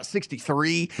 2017. He shot a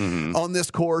 63 on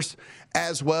this course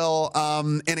as well.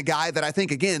 And a guy that I think,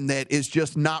 again, that is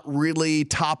just not really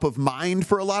top of mind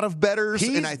for a lot of bettors.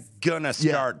 He's going to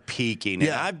start peaking.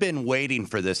 And I've been waiting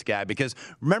for this guy because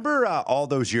remember all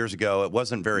those years ago, it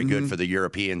wasn't very good for the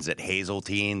Europeans at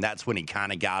Hazeltine. That's when he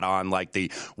kind of got on like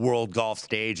the world golf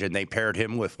stage, and they paired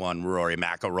him with one Rory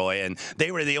McIlroy. And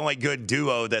they were the only good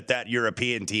duo that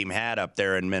European team had up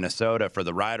there in Minnesota for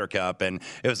the Ryder Cup. And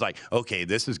it was like, okay,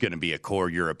 this is going to be a core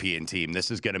European team.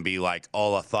 This is going to be like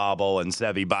Olazabal and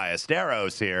Seve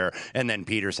Ballesteros here. And then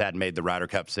Pieters hadn't made the Ryder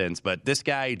Cup since. But this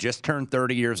guy just turned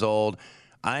 30 years old.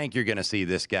 I think you're going to see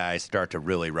this guy start to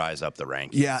really rise up the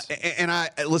rankings. Yeah, and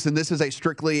listen, this is a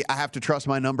strictly I have to trust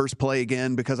my numbers play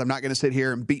again, because I'm not going to sit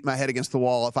here and beat my head against the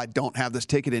wall if I don't have this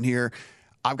ticket in here.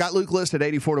 I've got Luke List at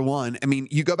 84-1. I mean,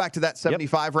 you go back to that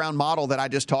 75-round model that I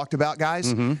just talked about,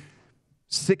 guys.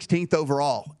 16th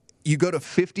overall. You go to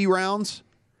 50 rounds,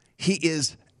 he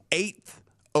is 8th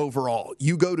overall.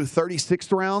 You go to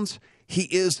 36th rounds, he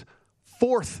is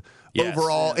 4th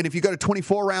overall. And if you go to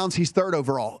 24 rounds, he's 3rd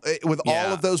overall with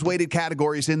all of those weighted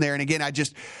categories in there. And again,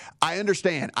 I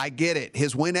understand. I get it.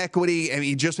 His win equity, I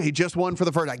mean, he just won for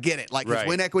the first. I get it. Like his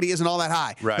win equity isn't all that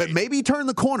high. But maybe he turned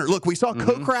the corner. Look, we saw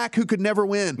Kokrak, who could never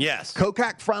win. Yes.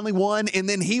 Kokrak finally won, and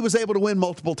then he was able to win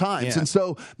multiple times. And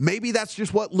so maybe that's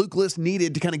just what Luke List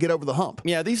needed to kind of get over the hump.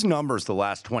 Yeah, these numbers the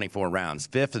last 24 rounds.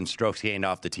 5th in strokes gained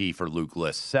off the tee for Luke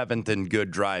List. 7th in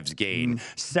good drives gained.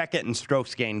 2nd in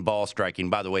strokes gained ball striking.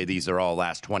 By the way, these are all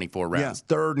last 24 rounds.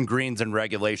 3rd in greens and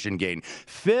regulation gained.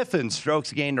 5th in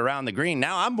strokes gained around the green.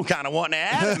 Now I'm kind of wanting to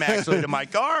add him actually to my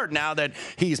card now that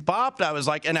he's popped. I was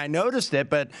like, and I noticed it,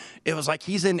 but it was like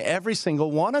he's in every single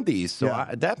one of these. So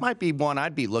that might be one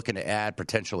I'd be looking to add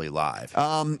potentially live.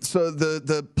 So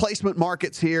the placement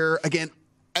markets here, again,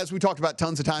 as we talked about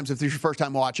tons of times, if this is your first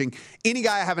time watching, any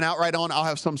guy I have an outright on, I'll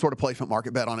have some sort of placement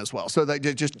market bet on as well. So they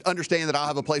just understand that I'll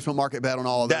have a placement market bet on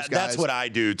all of those guys. That's what I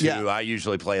do, too. Yeah. I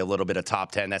usually play a little bit of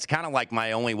top 10. That's kind of like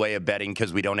my only way of betting,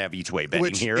 because we don't have each way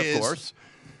betting here, of course.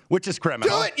 Which is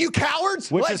criminal. Do it, you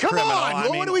cowards! Which is come criminal.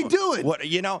 on! What are we doing?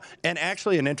 And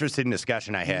actually, an interesting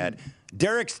discussion I had.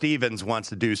 Derek Stevens wants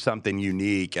to do something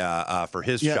unique for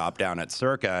his shop down at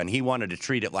Circa, and he wanted to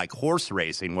treat it like horse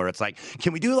racing, where it's like,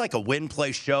 can we do like a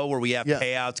win-play show where we have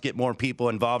payouts, get more people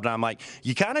involved? And I'm like,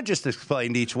 you kind of just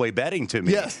explained each-way betting to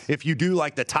me. Yes. If you do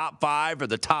like the top 5 or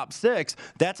the top 6,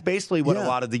 that's basically what a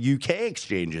lot of the UK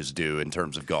exchanges do in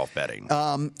terms of golf betting.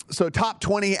 So top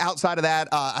 20 outside of that,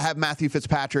 I have Matthew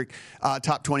Fitzpatrick,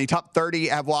 top 20. Top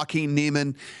 30, I have Joaquin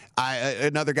Neiman.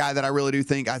 Another guy that I really do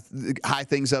think high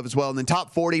things of as well. And then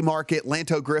top 40 market,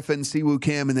 Lanto Griffin, Siwoo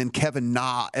Kim, and then Kevin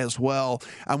Na as well.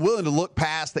 I'm willing to look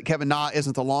past that Kevin Na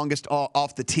isn't the longest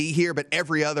off the tee here, but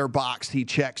every other box he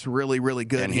checks really, really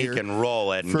good and here. And he can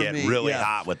roll it and get really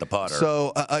hot with the putter.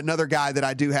 So another guy that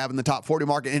I do have in the top 40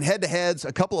 market. And head-to-heads,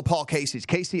 a couple of Paul Casey's.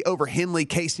 Casey over Henley,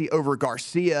 Casey over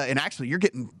Garcia. And actually, you're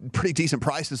getting pretty decent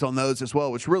prices on those as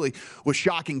well, which really was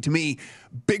shocking to me.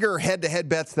 Bigger head-to-head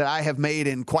bets that I have made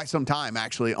in quite some time,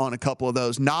 actually, on a couple of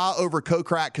those. Na over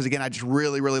Kokrak, because, again, I just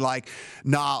really, really like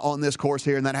Na on this course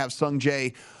here. And then I have Sung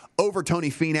Jae over Tony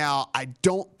Finau. I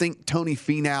don't think Tony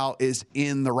Finau is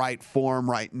in the right form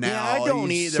right now. Yeah, I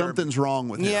don't either. Something's wrong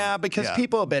with him. Yeah, because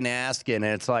people have been asking, and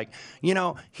it's like, you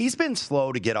know, he's been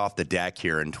slow to get off the deck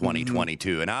here in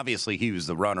 2022. And obviously he was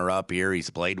the runner-up here. He's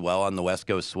played well on the West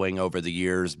Coast swing over the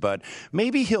years, but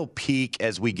maybe he'll peak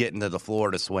as we get into the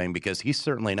Florida swing, because he's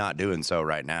certainly not doing so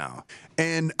right now.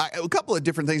 And a couple of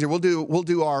different things here. We'll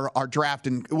do our draft,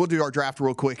 and we'll do our draft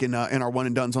real quick in our one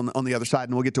and dones on the other side,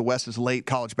 and we'll get to Wes's late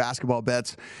college basketball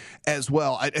bets as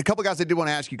well. A couple of guys I did want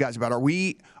to ask you guys about: Are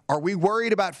we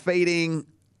worried about fading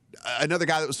another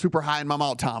guy that was super high in my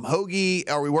mouth, Tom Hoagie?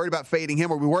 Are we worried about fading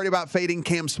him? Are we worried about fading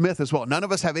Cam Smith as well? None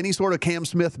of us have any sort of Cam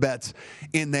Smith bets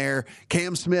in there.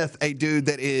 Cam Smith, a dude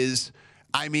that is,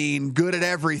 I mean, good at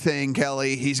everything,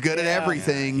 Kelly. He's good at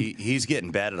everything. He's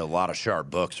getting bet at a lot of sharp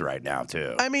books right now,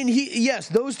 too. I mean, yes,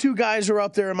 those two guys are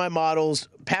up there in my models.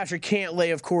 Patrick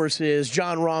Cantlay, of course, is.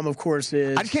 John Rahm, of course,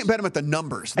 is. I just can't bet him at the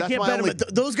numbers. That's I can't bet him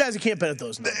at those guys. I can't bet at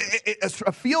those numbers.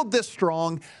 A field this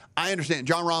strong, I understand.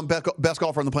 John Rahm, best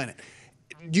golfer on the planet.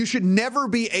 You should never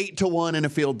be 8-1 in a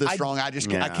field this strong. I just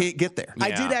can't, I can't get there.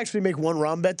 I did actually make one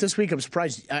Rahm bet this week. I'm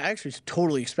surprised. I actually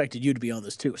totally expected you to be on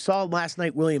this too. Saw last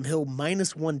night William Hill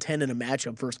minus 110 in a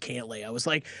matchup versus Cantlay. I was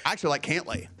like, I actually like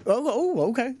Cantlay. Oh,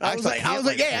 okay. I was like,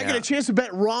 hey, I get a chance to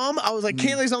bet Rahm. I was like,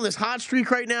 Cantlay's on this hot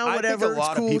streak right now. Whatever. I think a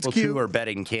lot of people too are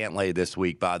betting Cantlay this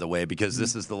week, by the way, because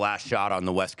this is the last shot on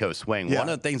the West Coast swing. One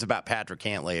of the things about Patrick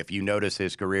Cantlay, if you notice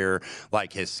his career,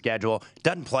 like his schedule,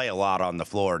 doesn't play a lot on the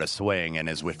Florida swing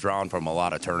and is withdrawn from a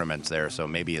lot of tournaments there, so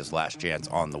maybe his last chance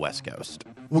on the West Coast.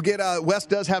 We'll get Wes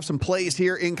does have some plays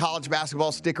here in college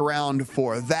basketball. Stick around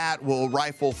for that. We'll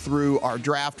rifle through our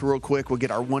draft real quick. We'll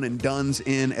get our one and dones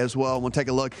in as well. We'll take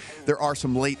a look. There are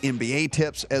some late NBA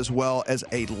tips as well as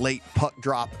a late puck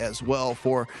drop as well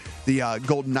for the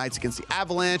Golden Knights against the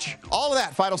Avalanche. All of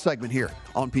that final segment here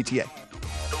on PTA.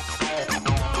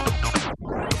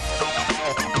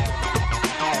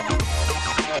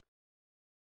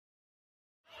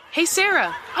 Hey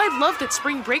Sarah, I love that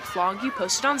spring break vlog you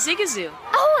posted on Zigazoo.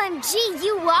 OMG,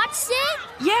 you watched it?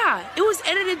 Yeah, it was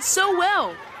edited so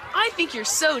well. I think you're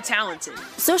so talented.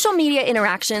 Social media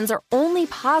interactions are only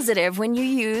positive when you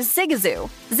use Zigazoo.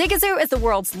 Zigazoo is the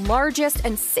world's largest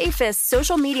and safest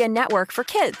social media network for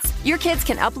kids. Your kids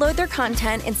can upload their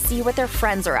content and see what their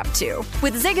friends are up to.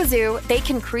 With Zigazoo, they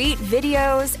can create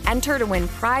videos, enter to win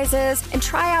prizes, and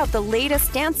try out the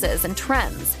latest dances and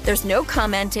trends. There's no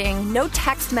commenting, no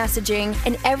text messaging,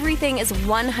 and everything is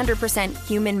 100%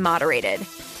 human moderated.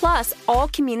 Plus, all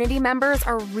community members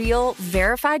are real,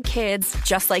 verified kids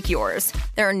just like yours.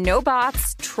 There are no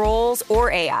bots, trolls,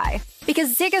 or AI.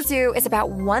 Because Zigazoo is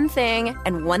about one thing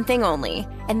and one thing only,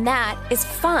 and that is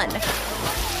fun.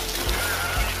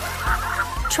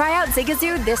 Try out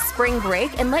Zigazoo this spring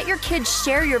break and let your kids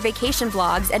share your vacation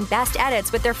vlogs and best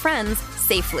edits with their friends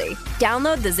safely.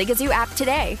 Download the Zigazoo app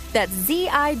today. That's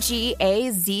Zigazoo.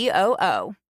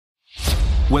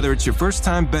 Whether it's your first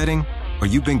time betting or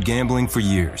you've been gambling for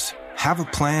years, have a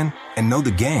plan and know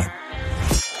the game.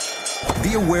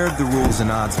 Be aware of the rules and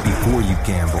odds before you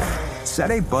gamble. Set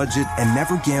a budget and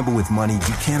never gamble with money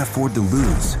you can't afford to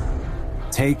lose.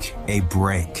 Take a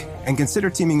break and consider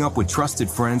teaming up with trusted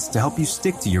friends to help you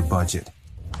stick to your budget.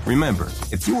 Remember,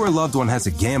 if you or a loved one has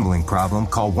a gambling problem,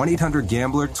 call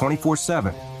 1-800-GAMBLER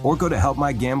 24/7 or go to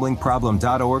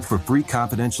helpmygamblingproblem.org for free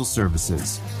confidential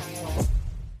services.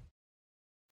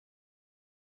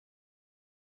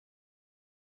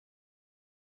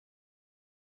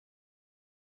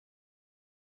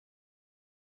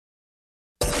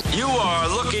 You are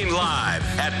looking live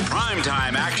at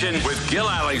Primetime Action with Gil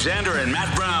Alexander and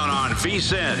Matt Brown on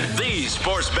VSiN, the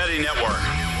Sports Betting Network.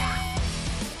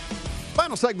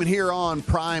 Final segment here on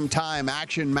Prime Time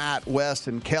Action. Matt, Wes,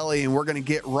 and Kelly, and we're going to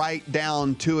get right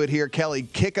down to it here. Kelly,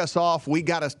 kick us off. We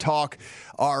got to talk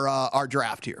our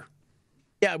draft here.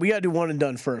 Yeah, we got to do one and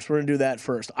done first. We're going to do that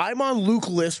first. I'm on Luke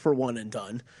List for one and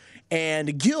done,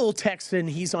 and Gil Texan,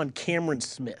 he's on Cameron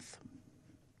Smith.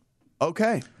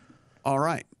 Okay. All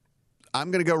right.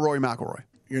 I'm going to go Rory McIlroy.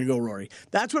 You're going to go Rory.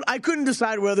 That's what I couldn't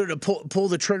decide whether to pull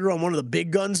the trigger on one of the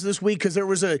big guns this week because there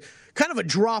was a kind of a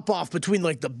drop off between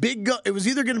like the big gun. It was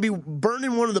either going to be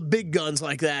burning one of the big guns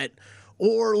like that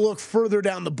or look further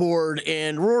down the board.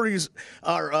 And Rory's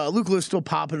Luke List still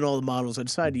popping in all the models. I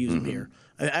decided to use him here.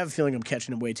 I have a feeling I'm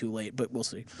catching him way too late, but we'll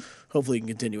see. Hopefully he can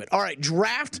continue it. All right,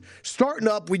 draft starting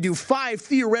up. We do 5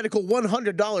 theoretical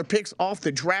 $100 picks off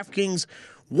the DraftKings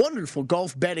wonderful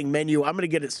golf betting menu. I'm going to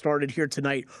get it started here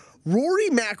tonight. Rory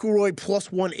McIlroy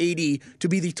plus 180 to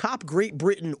be the top Great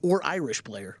Britain or Irish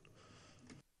player.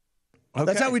 Okay.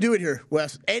 That's how we do it here,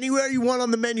 Wes. Anywhere you want on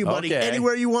the menu, buddy. Okay.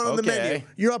 Anywhere you want on the menu.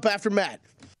 You're up after Matt.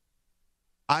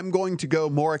 I'm going to go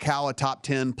Morikawa top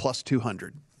 10 plus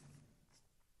 200.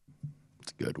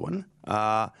 That's a good one.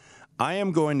 I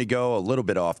am going to go a little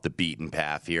bit off the beaten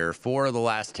path here. For the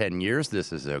last 10 years,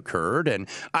 this has occurred. And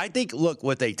I think, look,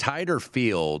 with a tighter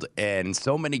field and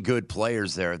so many good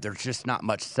players there, there's just not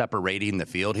much separating the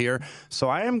field here. So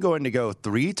I am going to go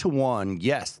 3-1.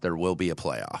 Yes, there will be a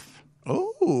playoff.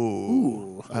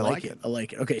 Ooh, I like it. I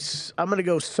like it. Okay, I'm going to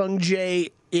go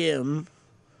Sungjae Im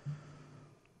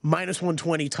minus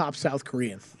 120, top South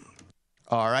Korean.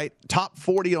 All right, top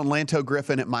 40 on Lanto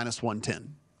Griffin at minus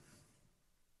 110.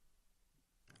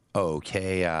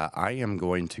 Okay, I am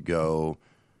going to go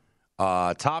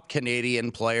top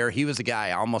Canadian player. He was a guy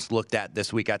I almost looked at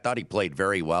this week. I thought he played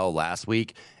very well last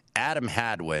week. Adam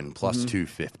Hadwin plus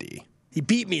 250. He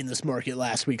beat me in this market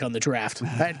last week on the draft. I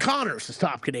had Connors as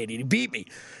top Canadian. He beat me.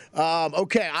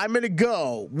 Okay, I'm going to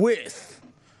go with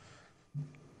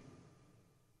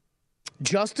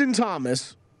Justin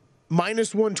Thomas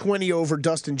minus 120 over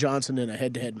Dustin Johnson in a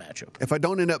head-to-head matchup. If I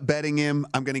don't end up betting him,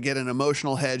 I'm going to get an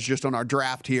emotional hedge just on our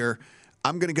draft here.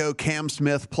 I'm going to go Cam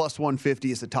Smith plus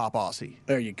 150 as the top Aussie.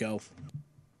 There you go.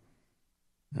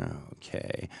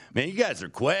 Okay. Man, you guys are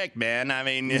quick, man. I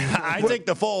mean, I take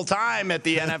the full time at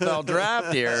the NFL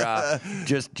draft here,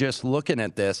 just looking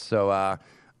at this. So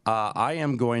I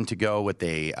am going to go with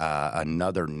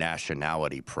another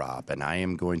nationality prop, and I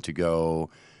am going to go...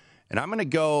 And I'm going to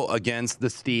go against the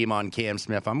steam on Cam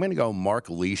Smith. I'm going to go Mark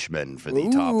Leishman for the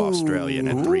top Australian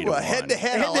at 3-1. A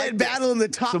head-to-head battle in the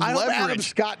top. Some I hope leverage. Adam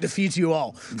Scott defeats you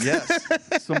all. Yes,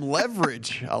 some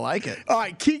leverage. I like it. All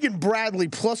right, Keegan Bradley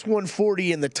plus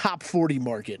 140 in the top 40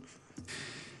 market.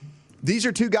 These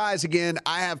are two guys, again,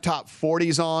 I have top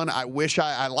 40s on. I wish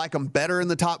I like them better in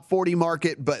the top 40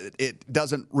 market, but it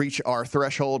doesn't reach our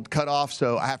threshold cutoff,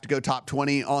 so I have to go top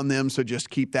 20 on them, so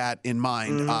just keep that in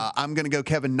mind. I'm going to go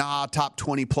Kevin Na, top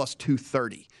 20 plus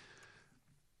 230.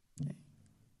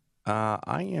 I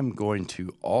am going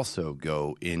to also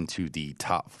go into the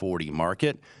top 40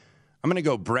 market. I'm going to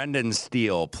go Brendan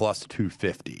Steele plus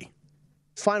 250.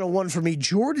 Final one for me,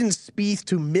 Jordan Spieth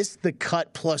to miss the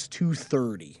cut plus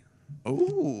 230.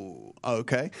 Ooh,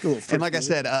 okay. And like I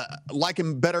said, like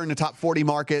him better in the top 40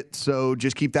 market, so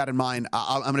just keep that in mind.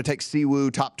 I'm going to take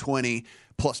Siwoo top 20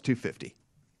 plus 250.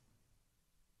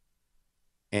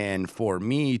 And for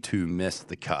me to miss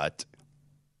the cut.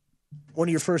 One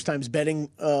of your first times betting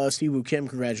Siwoo Kim,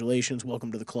 congratulations.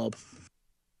 Welcome to the club.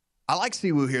 I like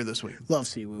Siwoo here this week. Love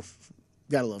Siwoo.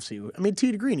 Gotta love Siwoo. I mean,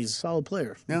 tee to green, he's a solid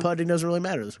player. Yeah. Putting doesn't really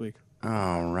matter this week.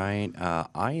 All right,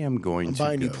 I am going to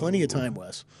buying you plenty of time,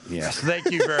 Wes. Yes,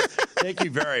 thank you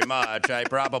very much. I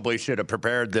probably should have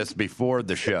prepared this before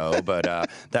the show, but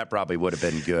that probably would have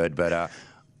been good. But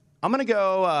I'm going to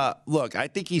go, look, I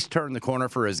think he's turned the corner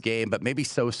for his game, but maybe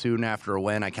so soon after a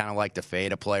win, I kind of like to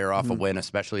fade a player off a win,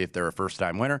 especially if they're a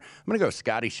first-time winner. I'm going to go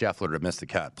Scotty Scheffler to miss the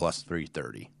cut, plus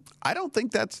 330. I don't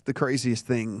think that's the craziest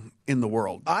thing in the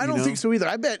world. I don't think so either.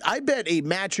 I bet a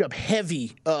matchup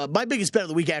heavy. My biggest bet of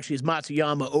the week actually is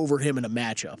Matsuyama over him in a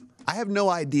matchup. I have no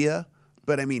idea,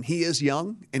 but I mean, he is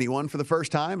young and he won for the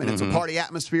first time, and it's a party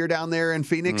atmosphere down there in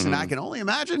Phoenix, and I can only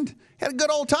imagine he had a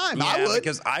good old time. Yeah, I would,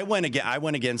 because I went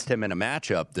against him in a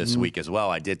matchup this week as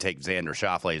well. I did take Xander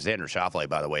Schauffele. Xander Schauffele,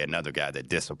 by the way, another guy that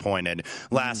disappointed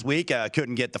last week.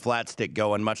 Couldn't get the flat stick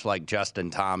going, much like Justin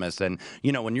Thomas. And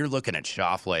when you're looking at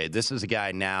Schauffele, this is a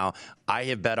guy now. I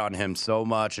have bet on him so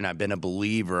much, and I've been a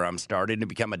believer. I'm starting to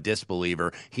become a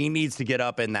disbeliever. He needs to get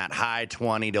up in that high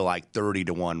 20 to like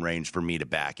 30-1 range for me to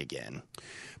back again.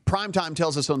 Primetime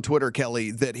tells us on Twitter, Kelly,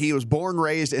 that he was born,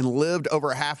 raised, and lived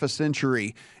over half a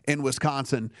century in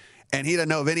Wisconsin. and he doesn't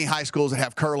know of any high schools that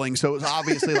have curling, so it was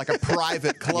obviously like a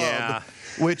private club. Yeah.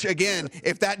 Which, again,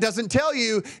 if that doesn't tell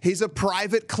you, he's a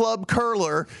private club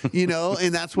curler,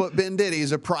 and that's what Ben did.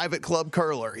 He's a private club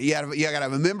curler. You got to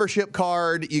have a membership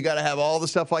card. You got to have all the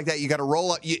stuff like that. You got to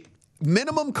roll up.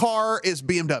 Minimum car is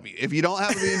BMW. If you don't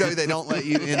have a BMW, they don't let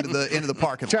you into the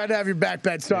parking lot. Try to have your back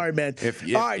bet. Sorry, man. If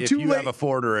All right, you have a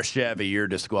Ford or a Chevy, you're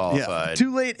disqualified. Yeah.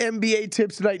 2 late NBA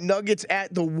tips tonight. Nuggets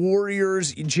at the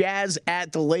Warriors. Jazz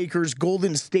at the Lakers.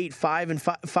 Golden State 5 to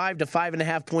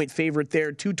 5.5 point favorite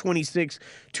there. 226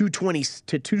 to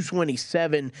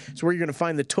 227. So where you're going to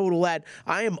find the total at.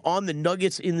 I am on the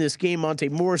Nuggets in this game. Monte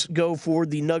Morris go for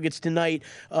the Nuggets tonight.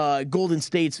 Golden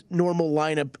State's normal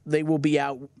lineup. They will be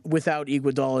out without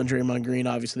Iguodala and Draymond Green.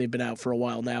 Obviously, they've been out for a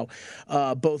while now,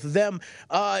 both of them.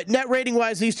 Net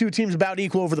rating-wise, these two teams about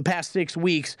equal over the past 6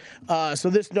 weeks. So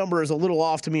this number is a little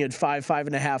off to me at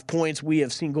 5.5 points. We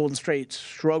have seen Golden State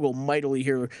struggle mightily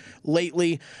here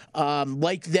lately.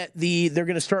 Like that, they're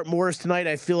going to start Morris tonight.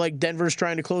 I feel like Denver's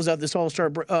trying to close out this All-Star,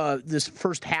 this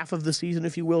first half of the season,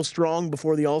 if you will, strong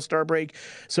before the All-Star break.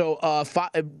 So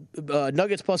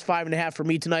Nuggets plus 5.5 for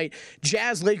me tonight.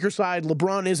 Jazz Lakers side,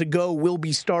 LeBron is a go. Will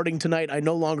be starting tonight. I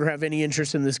no longer have any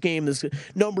interest in this game. This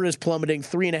number is plummeting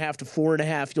 3.5 to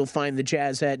 4.5. You'll find the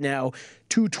Jazz at now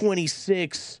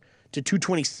 226 to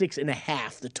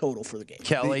 226.5 the total for the game.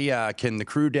 Kelly, can the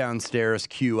crew downstairs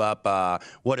queue up?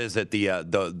 What is it?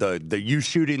 The you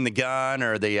shooting the gun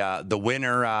or the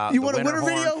winner? You want a winner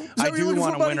video? I do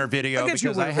want a winner video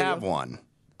because I have one.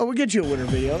 Oh, we'll get you a winner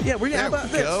video. Yeah, we're gonna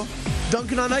have this.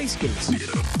 Dunking on ice skates.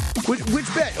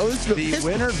 Which bet? Oh, this is the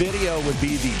winner video would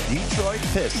be the Detroit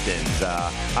Pistons.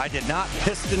 I did not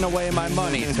piston away my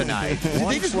money tonight. Did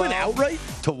they just win outright?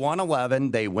 To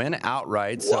 111, they win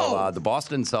outright. Whoa. So the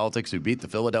Boston Celtics, who beat the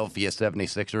Philadelphia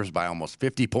 76ers by almost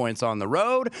 50 points on the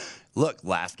road. Look,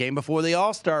 last game before the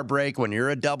All-Star break, when you're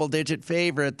a double-digit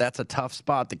favorite, that's a tough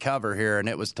spot to cover here, and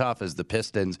it was tough as the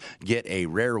Pistons get a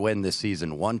rare win this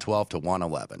season, 112 to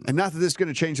 111. And not that this is going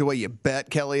to change the way you bet,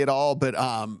 Kelly, at all, but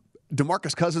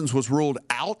DeMarcus Cousins was ruled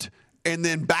out and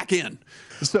then back in.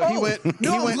 So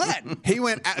he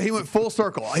went full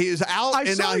circle. He is out,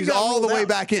 and now he's all the way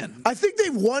back in. I think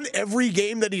they've won every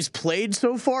game that he's played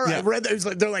so far. Yeah. I've read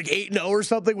that they're like 8-0 or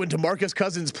something when DeMarcus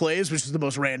Cousins plays, which is the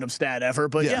most random stat ever.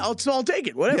 But I'll take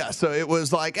it. Whatever. Yeah. So it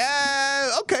was like,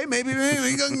 okay, maybe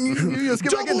let's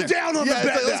get back in there. Double down on the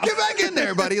bet. Let's get back in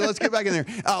there, buddy. Let's get back in there.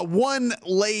 One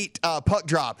late puck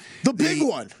drop. The big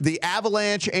one. The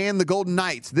Avalanche and the Golden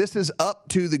Knights. This is up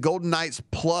to the Golden Knights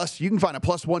plus. You can find a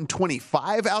plus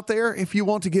 125 out there if you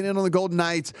want to get in on the Golden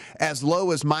Knights, as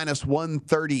low as minus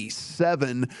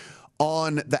 137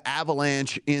 on the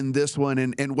Avalanche in this one.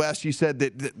 And Wes, you said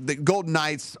that the Golden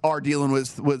Knights are dealing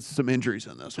with some injuries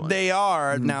in this one. They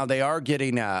are. Mm-hmm. Now, they are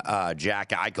getting Jack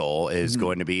Eichel is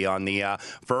going to be on the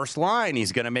first line.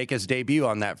 He's going to make his debut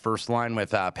on that first line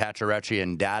with Pacioretty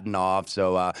and Dadonov.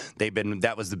 So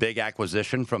that was the big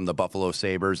acquisition from the Buffalo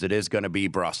Sabres. It is going to be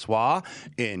Brossoit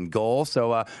in goal.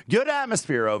 So good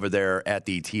atmosphere over there at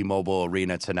the T-Mobile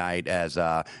Arena tonight, as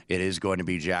it is going to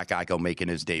be Jack Eichel making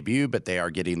his debut, but they are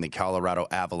getting the Colorado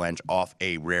Avalanche off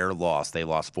a rare loss. They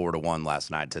lost 4-1 last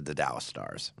night to the Dallas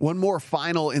Stars. One more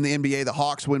final in the NBA. The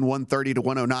Hawks win 130 to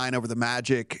 109 over the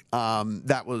Magic.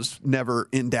 That was never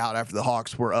in doubt after the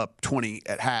Hawks were up 20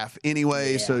 at half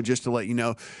anyway. Yeah. So just to let you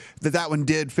know that one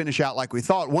did finish out like we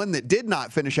thought. One that did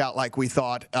not finish out like we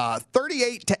thought,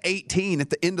 38 to 18 at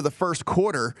the end of the first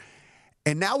quarter.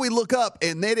 And now we look up,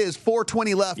 and it is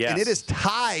 4:20 left, and it is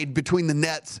tied between the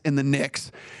Nets and the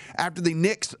Knicks. After the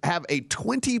Knicks have a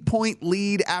 20-point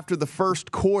lead after the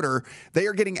first quarter, they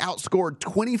are getting outscored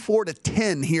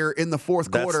 24-10 here in the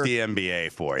fourth quarter. That's the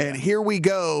NBA for you. And here we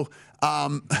go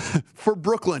for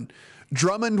Brooklyn.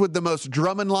 Drummond with the most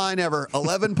Drummond line ever.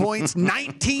 11 points,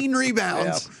 19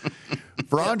 rebounds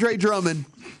for Andre Drummond.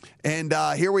 And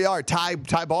here we are, tie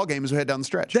ball game as we head down the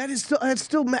stretch. That's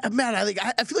still Matt.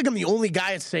 I feel like I'm the only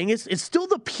guy that's saying it. It's still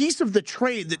the piece of the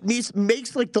trade that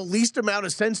makes like the least amount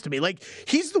of sense to me. Like,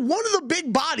 he's one of the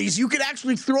big bodies you could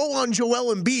actually throw on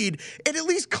Joel Embiid and at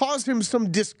least cause him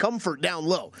some discomfort down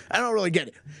low. I don't really get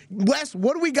it. Wes,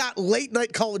 what do we got late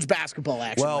night college basketball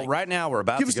action? Well, right now we're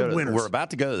about to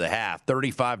go to the half.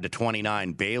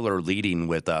 35-29. Baylor leading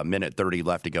with a minute 30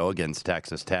 left to go against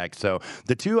Texas Tech. So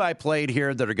the two I played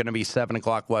here that are going to be 7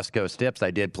 o'clock West Coast tips.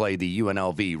 I did play the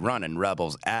UNLV running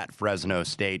Rebels at Fresno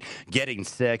State, getting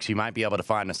 6. You might be able to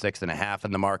find a 6.5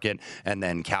 in the market. And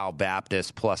then Cal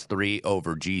Baptist +3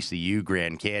 over GCU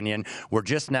Grand Canyon. We're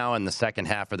just now in the second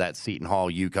half of that Seton Hall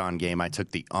UConn game. I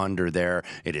took the under there.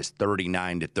 It is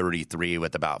 39-33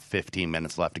 with about 15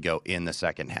 minutes left to go in the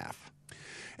second half.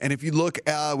 And if you look,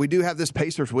 we do have this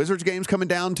Pacers-Wizards games coming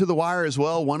down to the wire as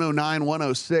well,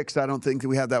 109-106. I don't think that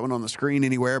we have that one on the screen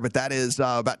anywhere, but that is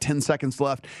about 10 seconds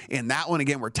left in that one.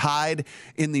 Again, we're tied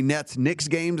in the Nets-Knicks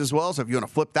games as well, so if you want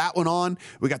to flip that one on,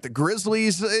 we got the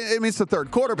Grizzlies. I mean, it's the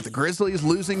third quarter, but the Grizzlies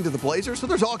losing to the Blazers, so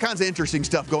there's all kinds of interesting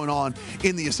stuff going on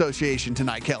in the association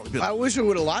tonight, Kelly. I wish I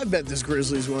would have live bet this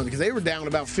Grizzlies one because they were down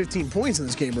about 15 points in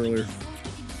this game earlier.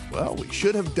 Well, we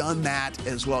should have done that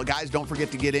as well. Guys, don't forget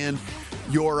to get in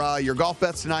your golf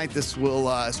bets tonight. This will,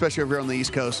 especially over here on the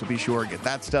East Coast, so be sure to get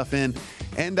that stuff in.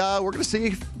 And we're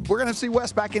gonna see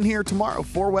Wes back in here tomorrow.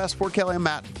 For Wes, for Kelly and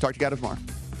Matt. Talk to you guys tomorrow.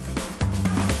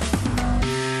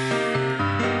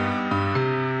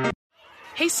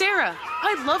 Hey Sarah,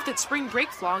 I love that spring break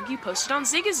vlog you posted on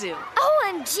Zigazoo.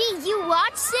 OMG, you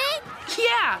watched it?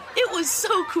 Yeah, it was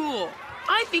so cool.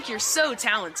 I think you're so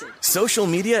talented. Social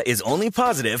media is only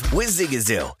positive with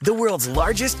Zigazoo, the world's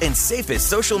largest and safest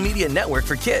social media network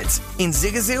for kids. In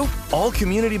Zigazoo, all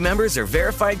community members are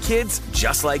verified kids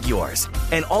just like yours,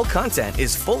 and all content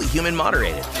is fully human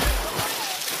moderated.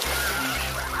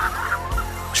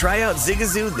 Try out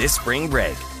Zigazoo this spring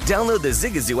break. Download the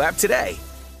Zigazoo app today.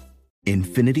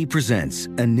 Infiniti presents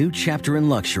a new chapter in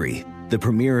luxury, the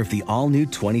premiere of the all-new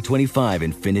 2025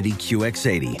 Infiniti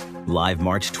QX80, live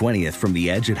March 20th from the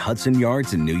Edge at Hudson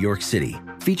Yards in New York City,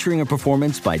 featuring a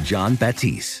performance by John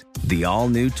Batiste. The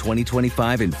all-new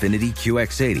 2025 Infiniti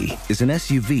QX80 is an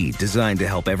SUV designed to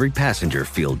help every passenger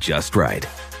feel just right.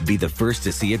 Be the first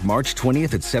to see it March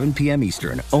 20th at 7 p.m.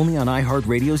 Eastern, only on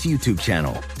iHeartRadio's YouTube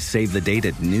channel. Save the date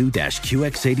at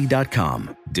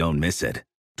new-QX80.com. Don't miss it.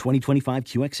 2025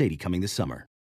 QX80 coming this summer.